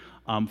copy,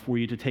 for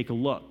you to take a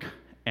look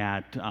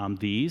at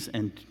these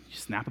and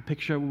snap a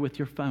picture with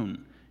your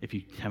phone, if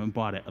you haven't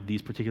bought it, of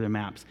these particular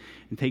maps,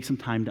 and take some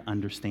time to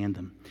understand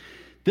them.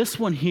 This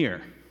one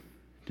here,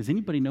 does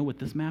anybody know what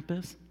this map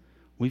is?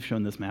 We've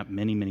shown this map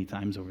many, many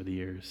times over the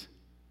years.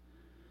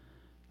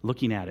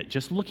 Looking at it,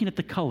 just looking at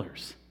the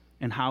colors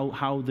and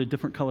how the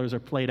different colors are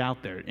played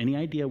out there. Any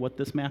idea what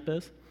this map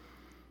is?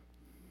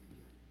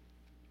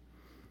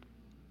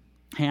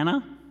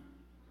 Hannah?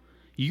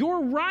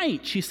 You're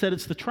right. She said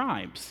it's the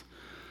tribes.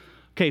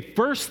 Okay,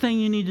 first thing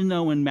you need to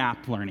know in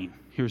map learning.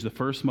 Here's the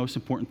first most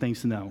important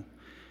things to know.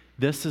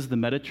 This is the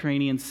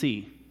Mediterranean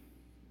Sea.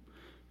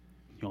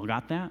 You all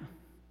got that?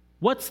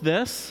 What's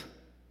this?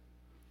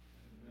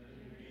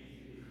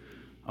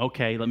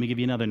 Okay, let me give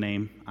you another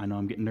name. I know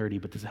I'm getting nerdy,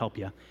 but this will help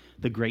you.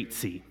 The Great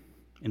Sea.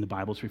 In the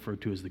Bible, it's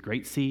referred to as the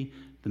Great Sea,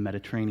 the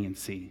Mediterranean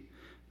Sea.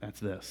 That's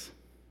this.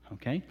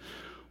 Okay?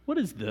 What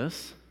is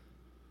this?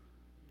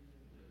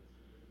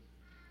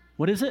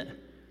 What is it?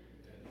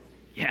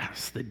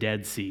 Yes, the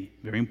Dead Sea.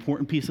 Very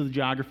important piece of the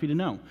geography to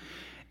know.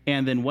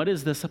 And then what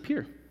is this up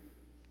here?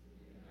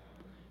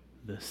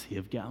 The Sea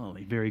of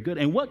Galilee. Very good.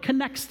 And what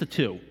connects the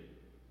two?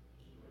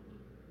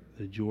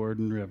 The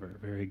Jordan River.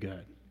 Very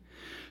good.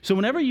 So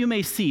whenever you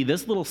may see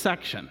this little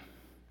section,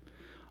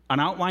 an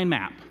outline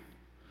map,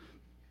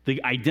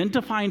 the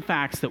identifying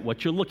facts that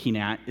what you're looking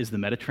at is the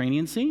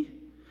Mediterranean Sea,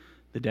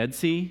 the Dead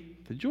Sea,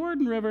 the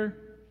Jordan River,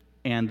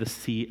 and the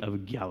Sea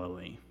of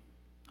Galilee.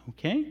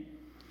 Okay?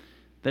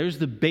 There's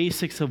the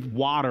basics of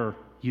water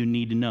you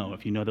need to know.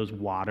 If you know those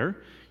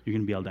water, you're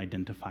going to be able to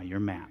identify your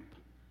map.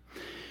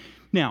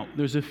 Now,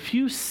 there's a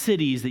few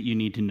cities that you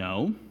need to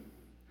know.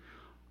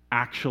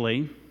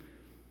 Actually,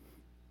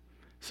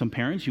 some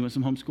parents, you want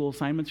some homeschool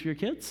assignments for your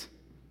kids?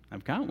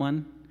 I've got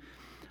one.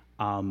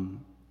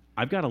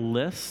 I've got a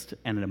list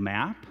and a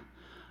map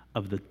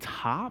of the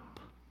top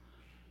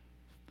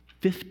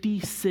 50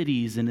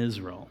 cities in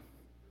Israel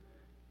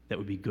that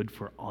would be good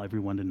for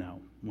everyone to know.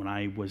 When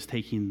I was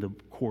taking the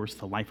course,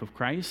 The Life of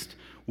Christ,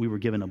 we were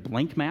given a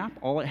blank map.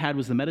 All it had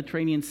was the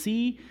Mediterranean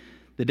Sea,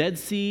 the Dead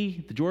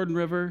Sea, the Jordan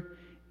River,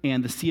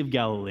 and the Sea of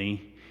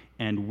Galilee,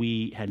 and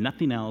we had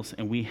nothing else,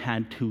 and we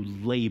had to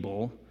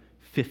label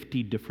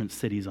 50 different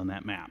cities on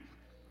that map.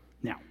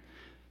 Now,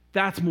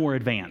 that's more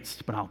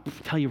advanced, but I'll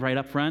tell you right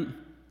up front,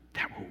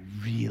 that will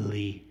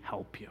really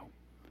help you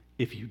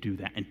if you do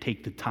that and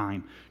take the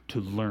time to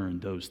learn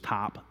those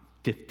top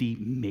 50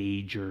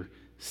 major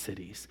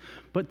cities.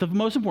 But the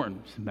most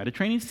important,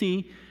 Mediterranean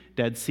Sea,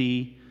 Dead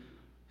Sea,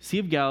 Sea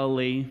of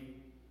Galilee,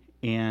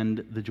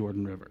 and the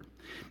Jordan River.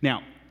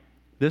 Now,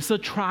 this is a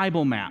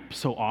tribal map,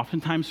 so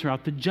oftentimes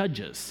throughout the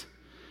Judges,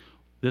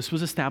 this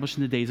was established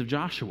in the days of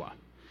Joshua.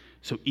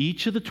 So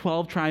each of the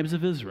 12 tribes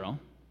of Israel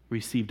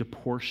received a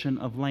portion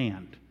of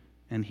land,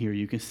 and here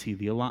you can see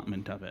the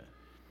allotment of it.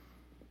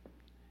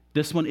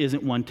 This one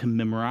isn't one to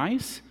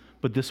memorize,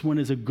 but this one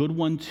is a good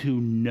one to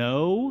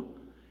know.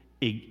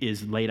 It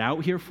is laid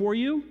out here for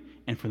you,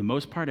 and for the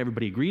most part,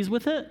 everybody agrees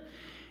with it.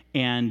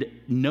 And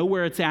know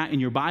where it's at in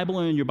your Bible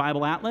and in your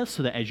Bible Atlas,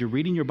 so that as you're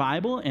reading your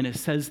Bible, and it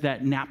says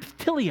that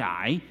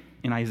Naphtali,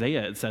 in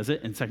Isaiah it says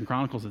it, in 2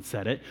 Chronicles it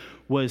said it,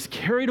 was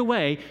carried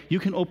away, you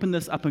can open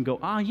this up and go,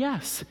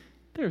 yes,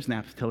 there's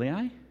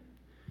Naphtali.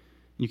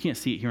 You can't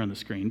see it here on the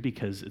screen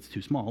because it's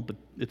too small, but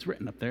it's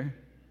written up there.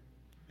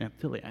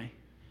 Naphtali.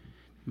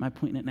 Am I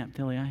pointing at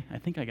Naphtali? I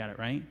think I got it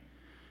right.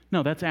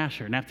 No, that's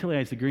Asher. Naphtali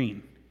is the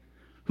green.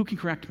 Who can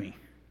correct me?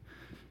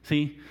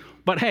 See?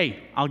 But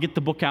hey, I'll get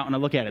the book out and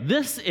I'll look at it.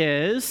 This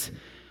is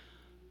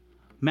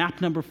map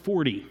number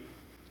 40.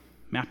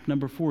 Map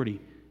number 40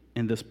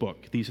 in this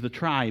book. These are the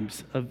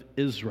tribes of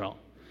Israel.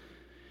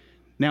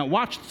 Now,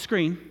 watch the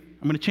screen.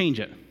 I'm going to change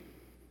it.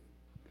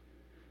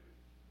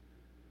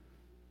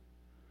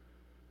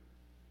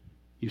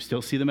 You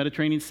still see the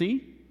Mediterranean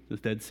Sea, the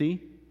Dead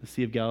Sea, the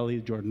Sea of Galilee,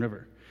 the Jordan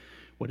River.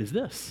 What is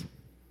this?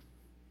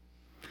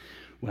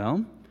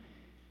 Well,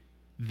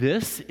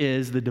 this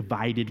is the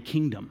divided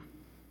kingdom.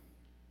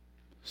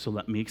 So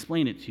let me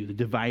explain it to you, the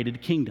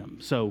divided kingdom.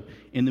 So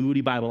in the Moody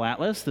Bible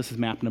Atlas, this is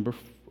map number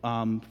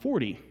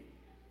 40.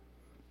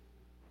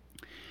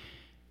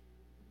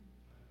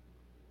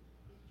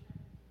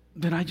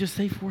 Did I just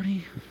say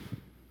 40?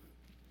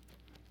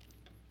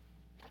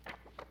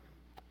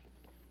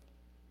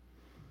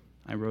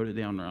 I wrote it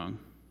down wrong.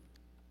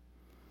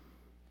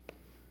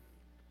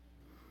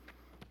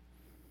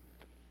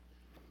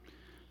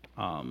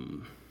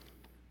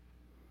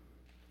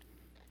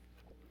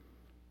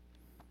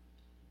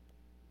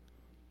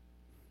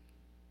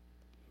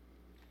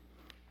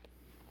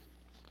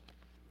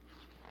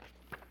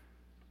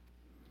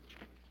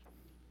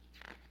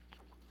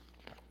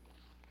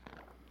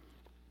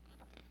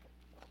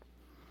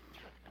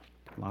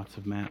 Lots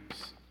of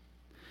maps.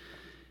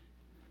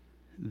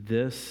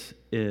 This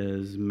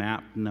is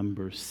map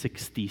number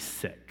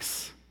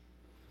 66.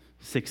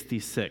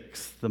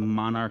 66, the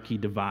monarchy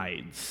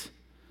divides.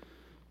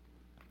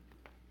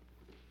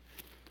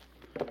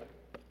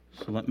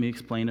 So let me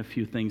explain a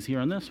few things here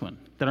on this one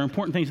that are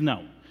important things to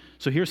know.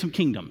 So here's some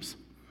kingdoms,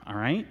 all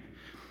right?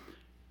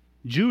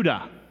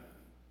 Judah,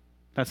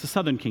 that's the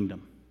southern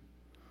kingdom,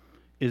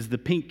 is the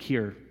pink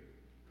here.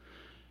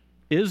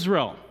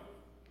 Israel,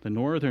 the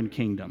northern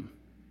kingdom,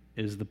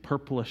 is the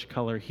purplish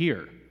color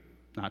here.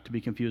 Not to be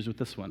confused with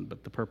this one,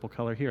 but the purple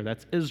color here.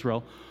 That's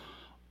Israel.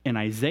 And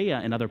Isaiah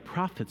and other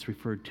prophets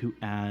referred to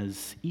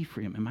as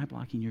Ephraim. Am I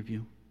blocking your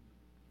view?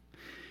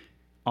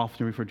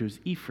 Often referred to as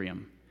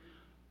Ephraim.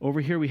 Over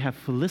here we have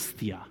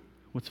Philistia.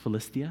 What's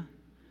Philistia?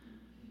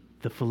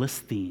 The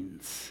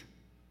Philistines.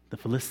 The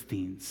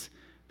Philistines.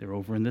 They're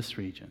over in this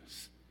region.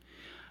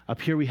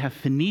 Up here we have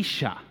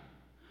Phoenicia,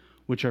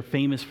 which are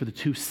famous for the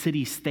two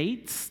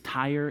city-states,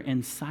 Tyre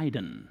and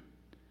Sidon,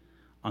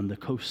 on the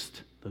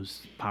coast,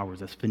 those powers.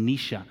 That's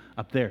Phoenicia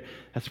up there.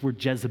 That's where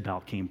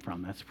Jezebel came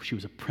from. She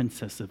was a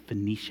princess of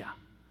Phoenicia,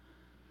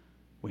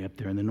 way up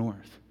there in the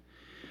north.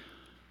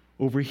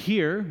 Over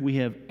here, we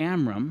have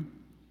Amram,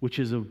 which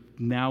is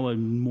now a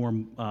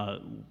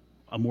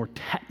more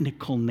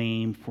technical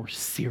name for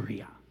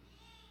Syria.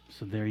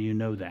 So there you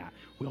know that.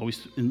 We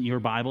always, in your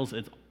Bibles,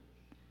 it's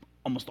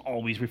almost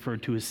always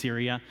referred to as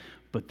Syria,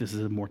 but this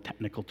is a more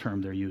technical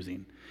term they're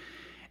using.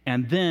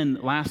 And then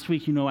last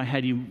week, I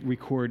had you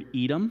record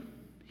Edom.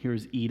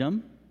 Here's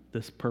Edom,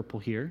 this purple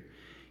here.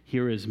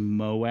 Here is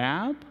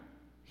Moab,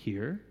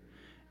 here.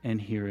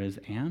 And here is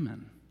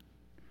Ammon.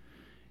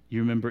 You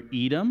remember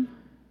Edom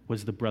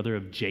was the brother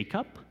of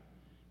Jacob.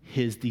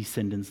 His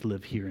descendants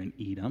live here in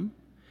Edom.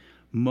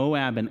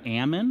 Moab and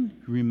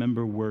Ammon,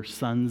 remember, were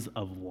sons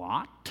of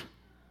Lot.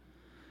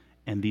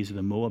 And these are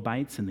the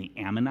Moabites and the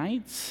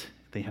Ammonites.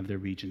 They have their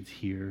regions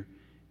here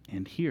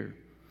and here.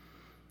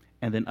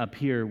 And then up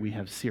here, we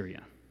have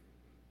Syria.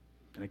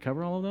 Did I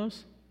cover all of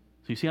those?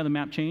 So you see how the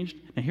map changed?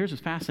 Now here's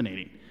what's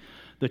fascinating.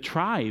 The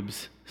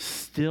tribes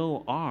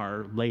still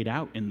are laid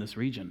out in this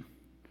region.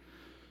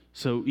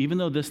 So even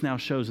though this now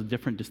shows a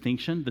different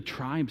distinction, the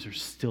tribes are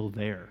still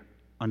there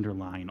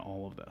underlying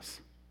all of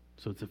this.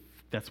 So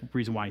that's the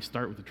reason why I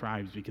start with the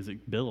tribes, because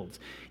it builds.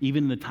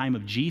 Even in the time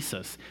of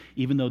Jesus,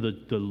 even though the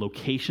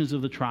locations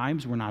of the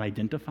tribes were not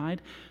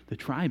identified, the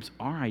tribes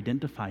are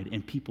identified,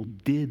 and people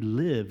did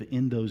live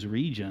in those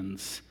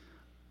regions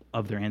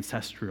of their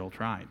ancestral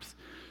tribes.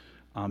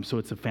 So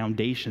it's a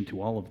foundation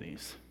to all of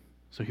these.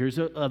 So here's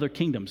other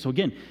kingdoms. So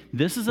again,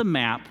 this is a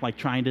map like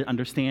trying to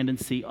understand and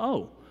see,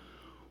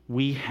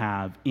 we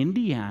have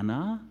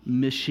Indiana,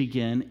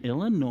 Michigan,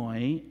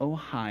 Illinois,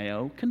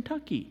 Ohio,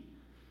 Kentucky.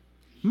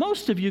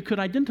 Most of you could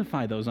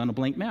identify those on a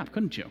blank map,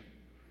 couldn't you?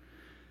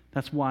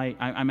 That's why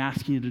I'm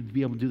asking you to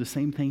be able to do the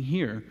same thing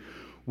here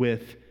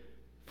with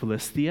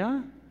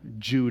Philistia,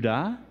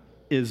 Judah,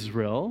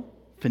 Israel,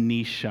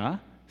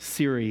 Phoenicia,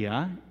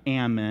 Syria,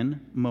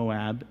 Ammon,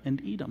 Moab,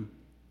 and Edom.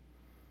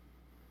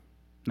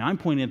 Now I'm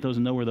pointing at those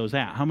and know where those are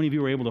at. How many of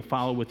you were able to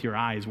follow with your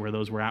eyes where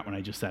those were at when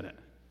I just said it?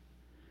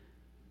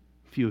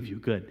 A few of you,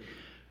 good.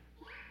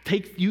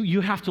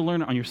 You have to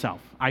learn it on yourself.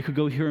 I could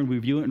go here and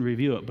review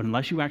it, but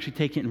unless you actually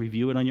take it and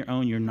review it on your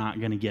own, you're not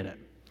going to get it.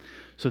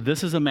 So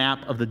this is a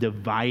map of the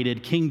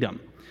divided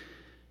kingdom.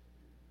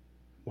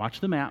 Watch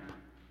the map.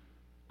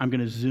 I'm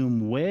going to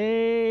zoom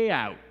way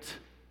out.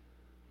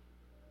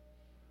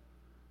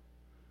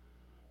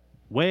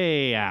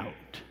 Way out.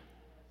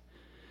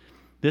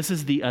 This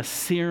is the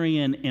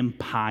Assyrian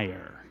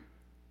Empire.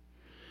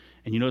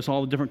 And you notice all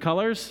the different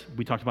colors?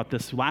 We talked about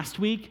this last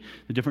week.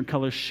 The different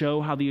colors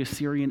show how the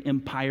Assyrian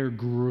Empire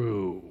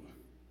grew.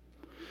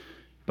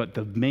 But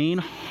the main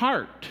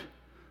heart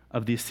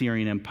of the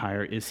Assyrian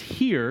Empire is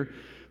here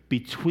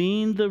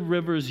between the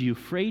rivers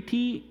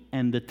Euphrates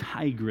and the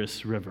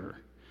Tigris River.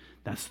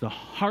 That's the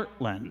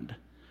heartland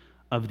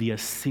of the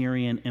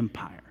Assyrian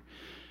Empire.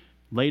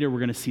 Later, we're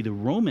going to see the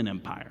Roman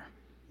Empire.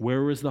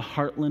 Where was the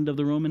heartland of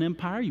the Roman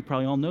Empire? You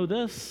probably all know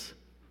this.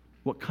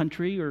 What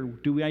country, or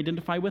do we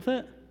identify with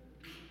it?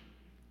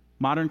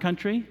 Modern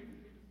country?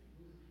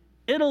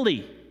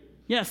 Italy.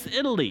 Yes,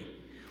 Italy.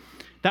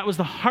 That was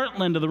the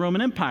heartland of the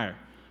Roman Empire.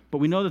 But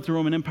we know that the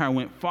Roman Empire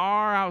went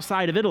far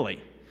outside of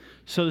Italy.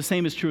 So the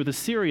same is true with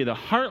Assyria. The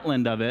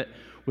heartland of it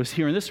was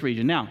here in this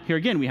region. Now, here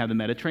again, we have the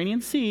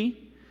Mediterranean Sea,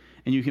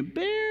 and you can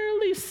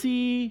barely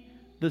see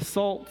the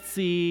Salt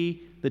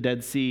Sea, the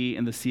Dead Sea,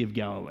 and the Sea of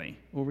Galilee.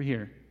 Over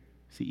here.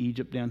 See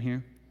Egypt down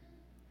here?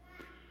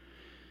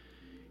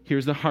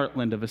 Here's the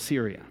heartland of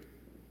Assyria.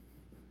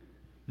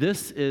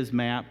 This is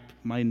map.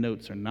 My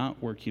notes are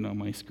not working on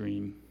my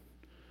screen.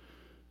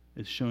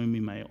 It's showing me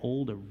my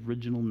old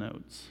original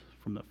notes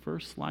from the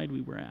first slide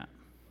we were at.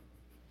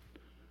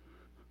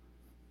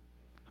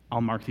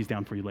 I'll mark these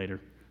down for you later.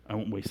 I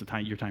won't waste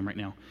your time right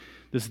now.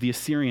 This is the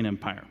Assyrian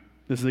Empire.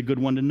 This is a good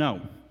one to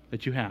know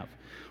that you have.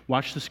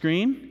 Watch the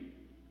screen.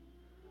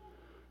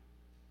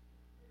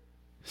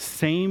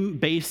 Same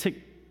basic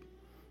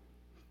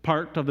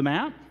part of the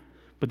map,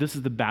 but this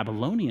is the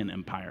Babylonian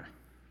Empire.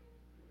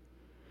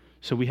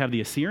 So we have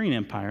the Assyrian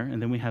Empire,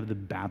 and then we have the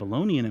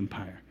Babylonian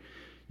Empire.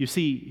 You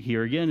see,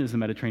 here again is the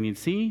Mediterranean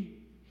Sea.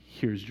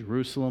 Here's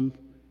Jerusalem,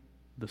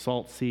 the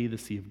Salt Sea, the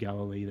Sea of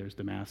Galilee. There's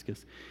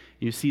Damascus.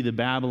 You see the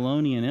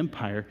Babylonian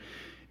Empire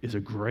is a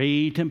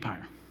great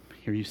empire.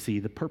 Here you see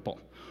the purple.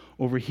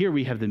 Over here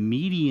we have the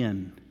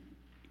Median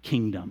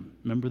Kingdom.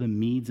 Remember the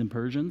Medes and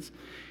Persians?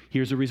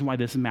 Here's the reason why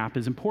this map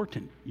is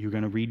important. You're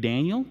going to read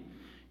Daniel.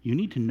 You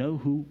need to know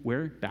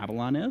where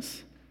Babylon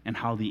is and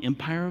how the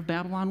empire of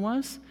Babylon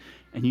was.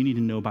 And you need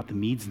to know about the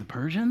Medes and the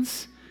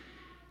Persians.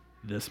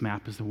 This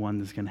map is the one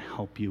that's going to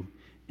help you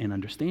in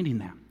understanding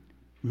that.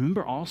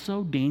 Remember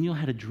also, Daniel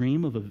had a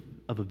dream of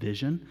a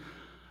vision,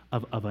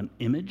 of an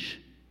image.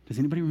 Does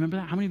anybody remember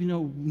that? How many of you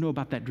know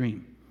about that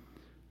dream?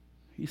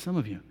 Some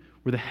of you.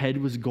 Where the head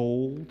was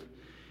gold,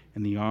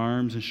 and the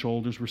arms and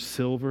shoulders were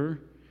silver,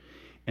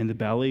 and the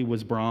belly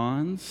was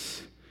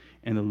bronze,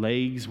 and the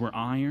legs were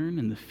iron,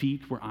 and the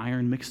feet were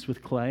iron mixed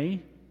with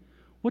clay.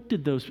 What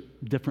did those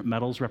different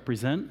metals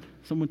represent?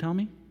 Someone tell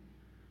me?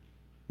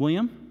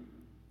 William?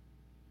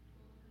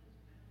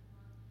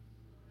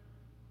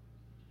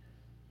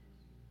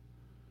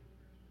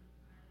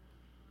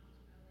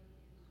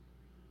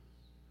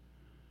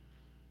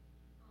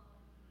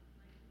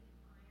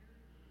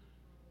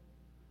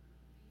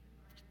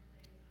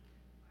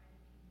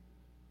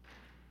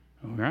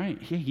 All right,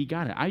 yeah, he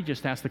got it. I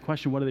just asked the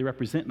question, what do they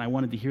represent? And I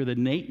wanted to hear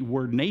the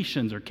word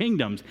nations or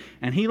kingdoms,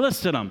 and he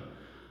listed them.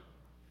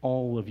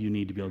 All of you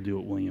need to be able to do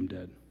what William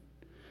did.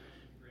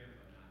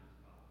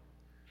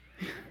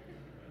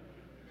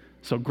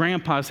 So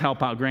grandpas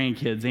help out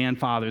grandkids and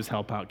fathers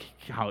help out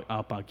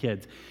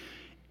kids.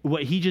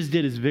 What he just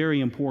did is very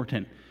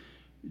important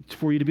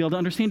for you to be able to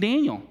understand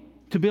Daniel,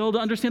 to be able to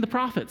understand the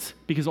prophets,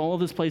 because all of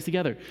this plays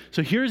together.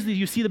 So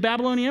you see the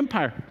Babylonian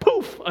Empire.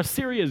 Poof,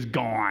 Assyria is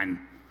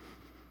gone.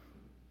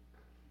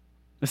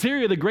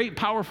 Assyria, the great,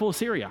 powerful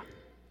Assyria,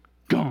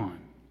 gone,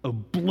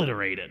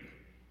 obliterated.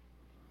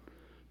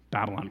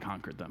 Babylon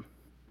conquered them,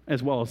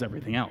 as well as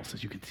everything else,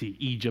 as you can see,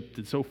 Egypt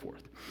and so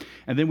forth.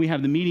 And then we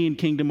have the Median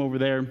Kingdom over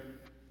there.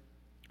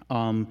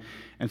 And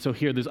so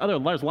here, there's a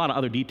lot of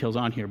other details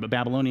on here, but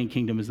Babylonian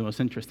kingdom is the most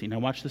interesting. Now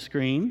watch the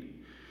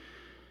screen.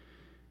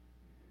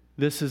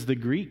 This is the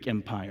Greek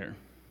Empire.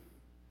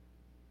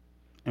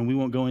 And we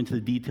won't go into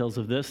the details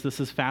of this. This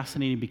is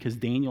fascinating because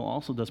Daniel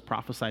also does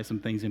prophesy some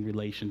things in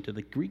relation to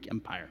the Greek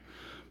Empire,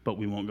 but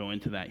we won't go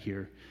into that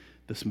here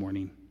this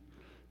morning.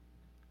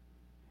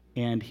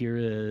 And here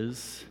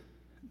is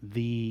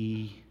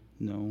this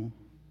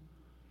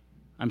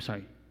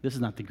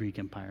is not the Greek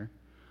Empire.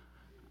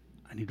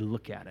 I need to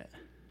look at it.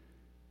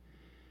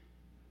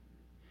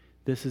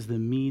 This is the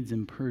Medes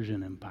and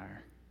Persian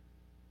Empire.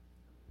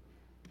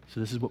 So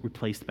this is what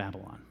replaced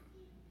Babylon.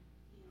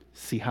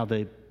 See how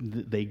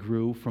they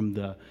grew from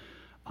the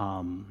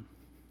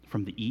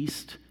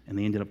east, and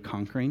they ended up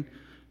conquering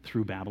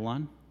through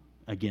Babylon.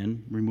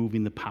 Again,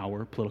 removing the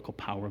political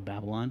power of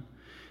Babylon.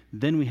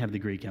 Then we have the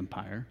Greek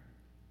Empire.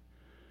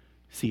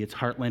 See, its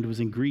heartland was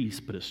in Greece,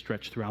 but it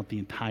stretched throughout the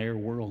entire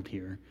world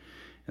here.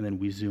 And then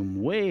we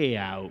zoom way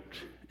out,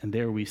 and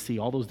there we see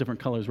all those different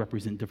colors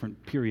represent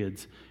different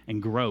periods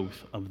and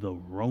growth of the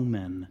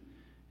Roman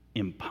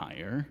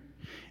Empire.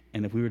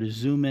 And if we were to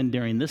zoom in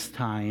during this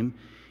time,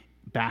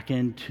 back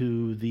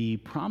into the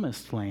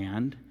Promised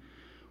Land,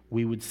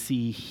 we would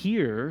see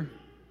here,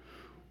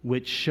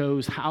 which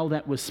shows how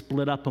that was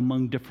split up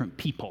among different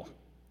people.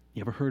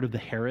 You ever heard of the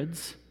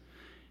Herods?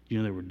 You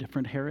know there were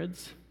different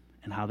Herods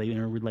and how they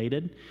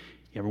interrelated?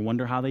 You ever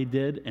wonder how they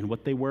did and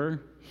what they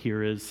were?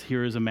 Here is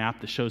a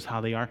map that shows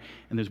how they are.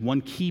 And there's one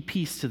key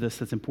piece to this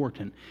that's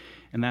important,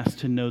 and that's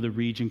to know the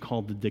region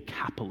called the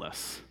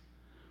Decapolis,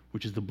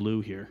 which is the blue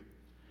here.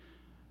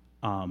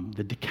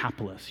 The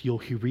Decapolis. You'll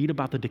read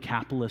about the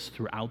Decapolis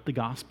throughout the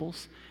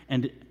Gospels,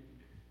 and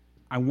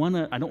I don't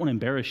want to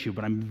embarrass you,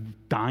 but I'm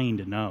dying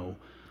to know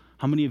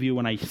how many of you,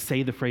 when I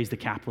say the phrase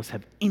Decapolis,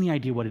 have any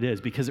idea what it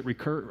is, because it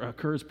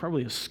occurs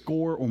probably a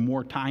score or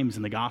more times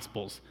in the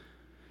Gospels.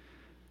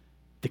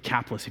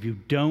 Decapolis. If you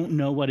don't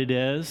know what it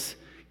is,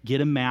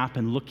 get a map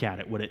and look at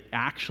it. What it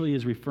actually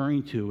is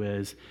referring to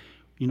is,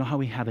 you know how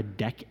we have a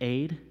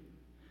decade?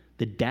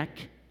 The dec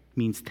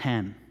means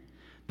 10.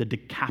 The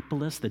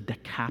Decapolis,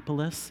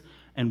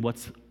 and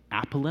what's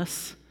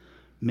Apolis?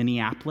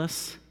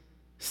 Minneapolis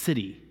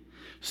city.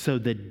 So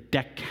the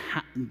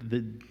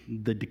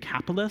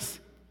Decapolis,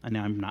 and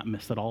now I'm not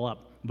messed it all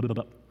up,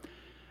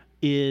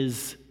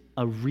 is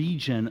a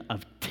region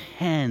of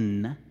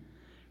 10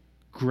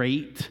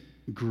 great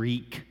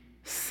Greek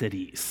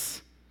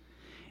cities.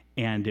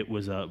 And it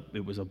was a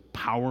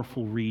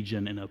powerful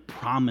region and a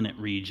prominent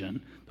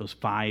region, those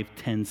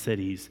 10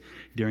 cities,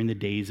 during the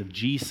days of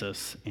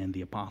Jesus and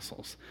the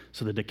apostles.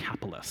 So the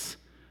Decapolis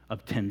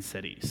of 10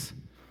 cities.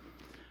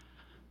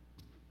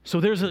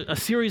 So there's a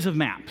series of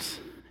maps,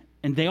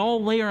 and they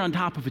all layer on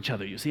top of each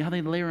other. You see how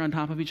they layer on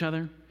top of each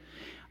other?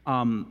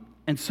 And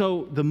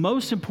so the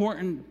most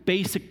important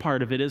basic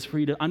part of it is for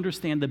you to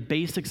understand the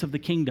basics of the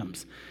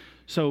kingdoms.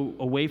 So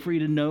a way for you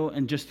to know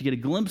and just to get a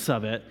glimpse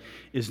of it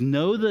is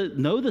know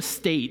the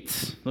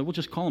states, we'll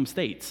just call them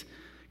states,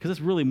 because that's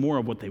really more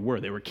of what they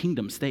were. They were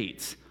kingdom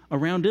states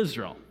around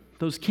Israel.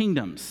 Those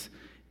kingdoms,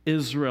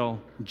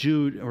 Israel,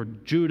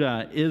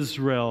 Judah,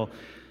 Israel,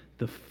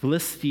 the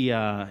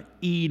Philistia,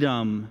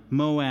 Edom,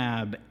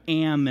 Moab,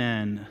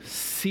 Ammon,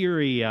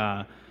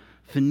 Syria,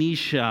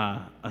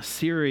 Phoenicia,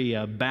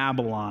 Assyria,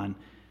 Babylon.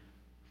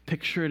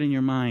 Picture it in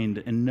your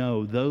mind and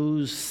know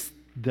those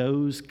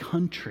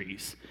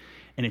countries.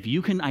 And if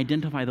you can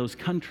identify those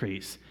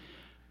countries,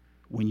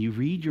 when you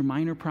read your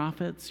minor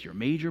prophets, your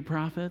major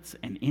prophets,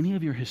 and any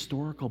of your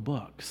historical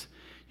books,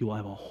 you will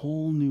have a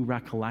whole new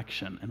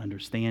recollection and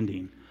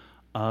understanding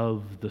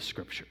of the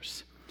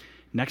scriptures.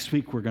 Next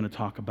week, we're going to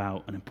talk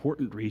about an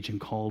important region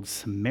called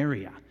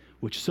Samaria,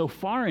 which so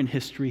far in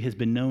history has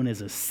been known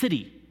as a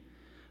city,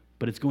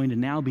 but it's going to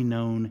now be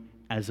known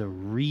as a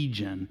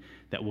region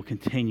that will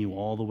continue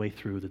all the way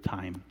through the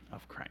time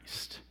of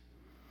Christ.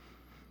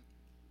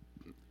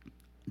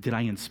 Did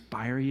I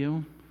inspire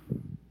you?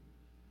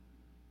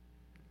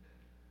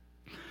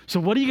 So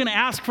what are you going to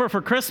ask for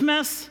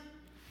Christmas?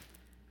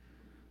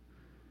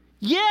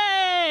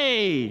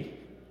 Yay!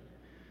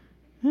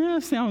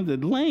 That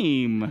sounded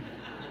lame.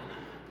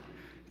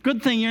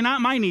 Good thing you're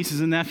not my nieces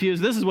and nephews.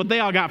 This is what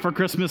they all got for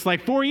Christmas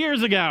like 4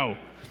 years ago.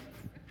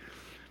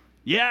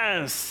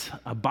 Yes,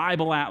 a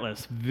Bible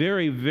atlas.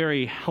 Very,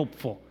 very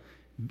helpful.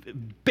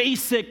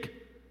 Basic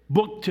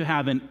book to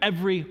have in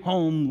every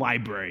home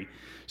library.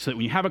 So that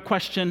when you have a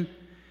question,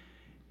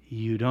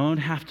 you don't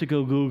have to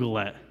go Google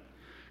it,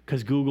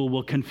 because Google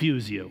will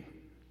confuse you.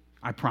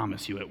 I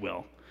promise you it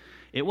will.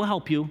 It will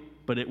help you,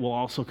 but it will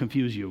also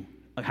confuse you.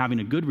 Having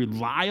a good,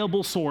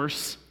 reliable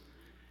source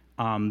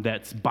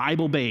that's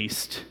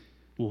Bible-based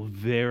will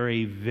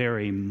very,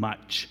 very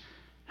much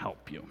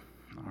help you.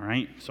 All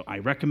right? So I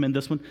recommend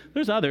this one.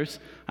 There's others.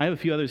 I have a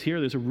few others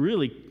here. There's a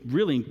really,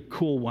 really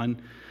cool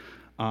one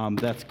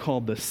that's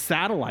called the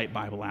Satellite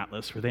Bible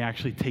Atlas, where they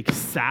actually take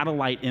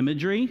satellite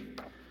imagery,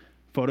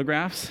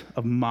 photographs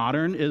of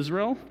modern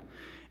Israel,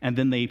 and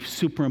then they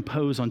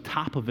superimpose on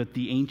top of it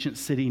the ancient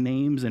city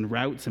names and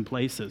routes and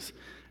places.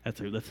 That's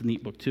a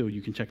neat book, too.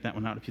 You can check that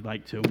one out if you'd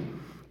like to.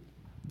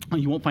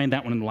 You won't find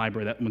that one in the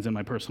library. That one's in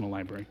my personal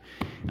library.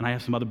 And I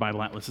have some other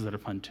Bible atlases that are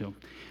fun, too.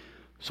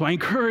 So I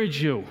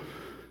encourage you.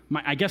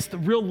 I guess the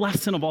real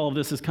lesson of all of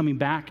this is coming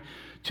back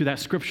to that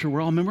scripture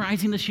we're all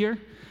memorizing this year.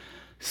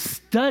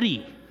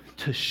 Study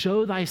to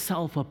show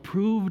thyself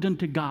approved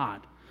unto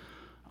God,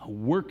 a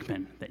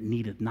workman that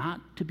needeth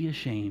not to be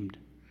ashamed,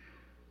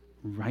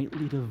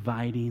 rightly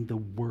dividing the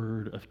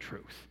word of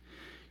truth.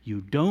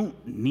 You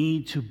don't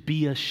need to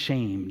be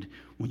ashamed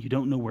when you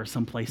don't know where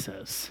some place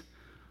is.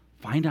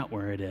 Find out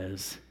where it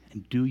is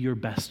and do your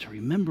best to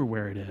remember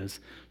where it is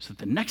so that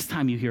the next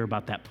time you hear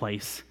about that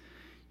place,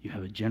 you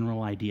have a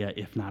general idea,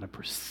 if not a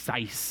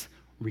precise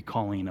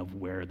recalling of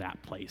where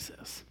that place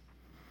is.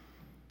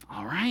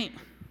 All right?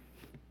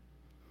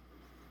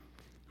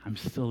 I'm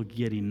still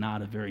getting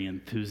not a very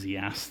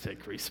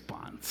enthusiastic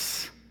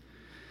response.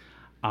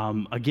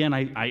 Again,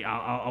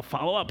 I'll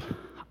follow up.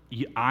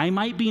 I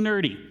might be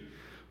nerdy,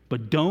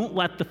 but don't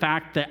let the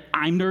fact that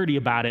I'm nerdy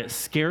about it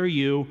scare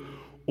you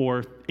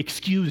or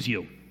excuse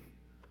you.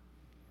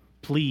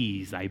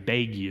 Please, I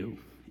beg you,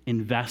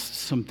 invest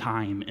some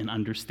time in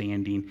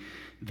understanding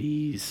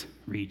these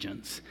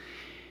regions.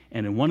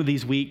 And in one of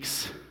these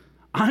weeks,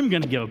 I'm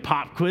going to give a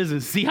pop quiz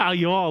and see how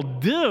you all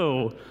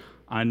do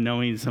on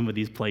knowing some of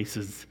these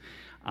places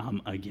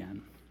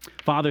again.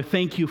 Father,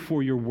 thank you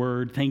for your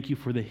word. Thank you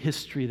for the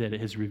history that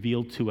it has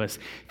revealed to us.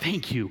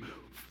 Thank you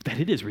that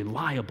it is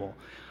reliable.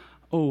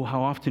 Oh,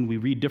 how often we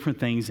read different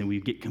things and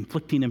we get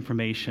conflicting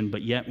information,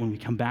 but yet when we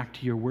come back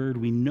to your word,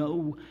 we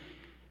know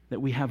that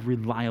we have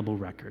reliable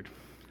record.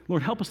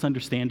 Lord, help us to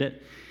understand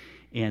it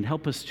and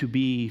help us to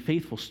be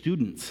faithful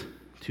students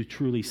to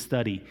truly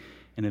study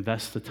and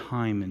invest the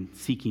time in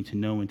seeking to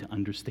know and to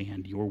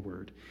understand your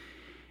word.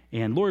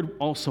 And Lord,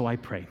 also I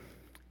pray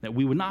that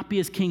we would not be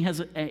as King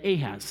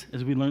Ahaz,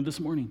 as we learned this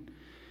morning,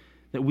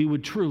 that we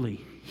would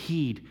truly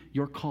heed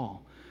your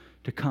call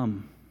to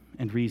come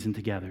and reason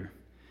together,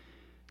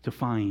 to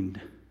find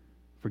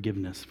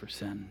forgiveness for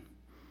sin.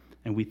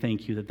 And we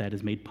thank you that that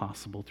is made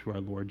possible through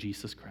our Lord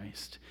Jesus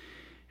Christ.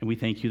 And we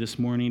thank you this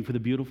morning for the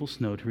beautiful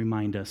snow to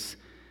remind us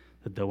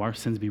that though our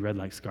sins be red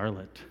like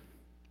scarlet,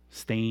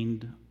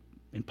 stained,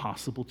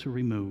 impossible to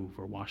remove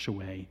or wash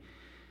away,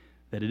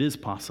 that it is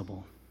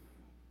possible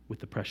with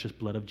the precious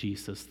blood of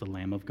Jesus, the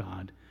Lamb of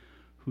God,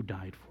 who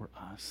died for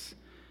us.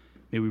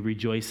 May we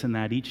rejoice in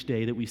that each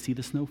day that we see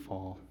the snow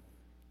fall,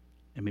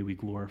 and may we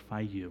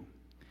glorify you.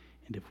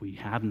 And if we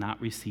have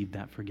not received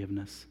that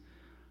forgiveness,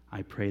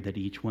 I pray that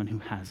each one who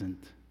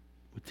hasn't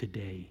would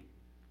today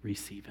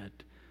receive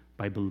it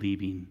by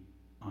believing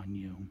on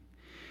you.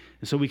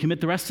 And so we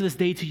commit the rest of this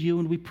day to you,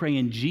 and we pray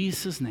in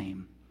Jesus'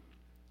 name,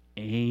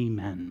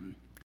 amen.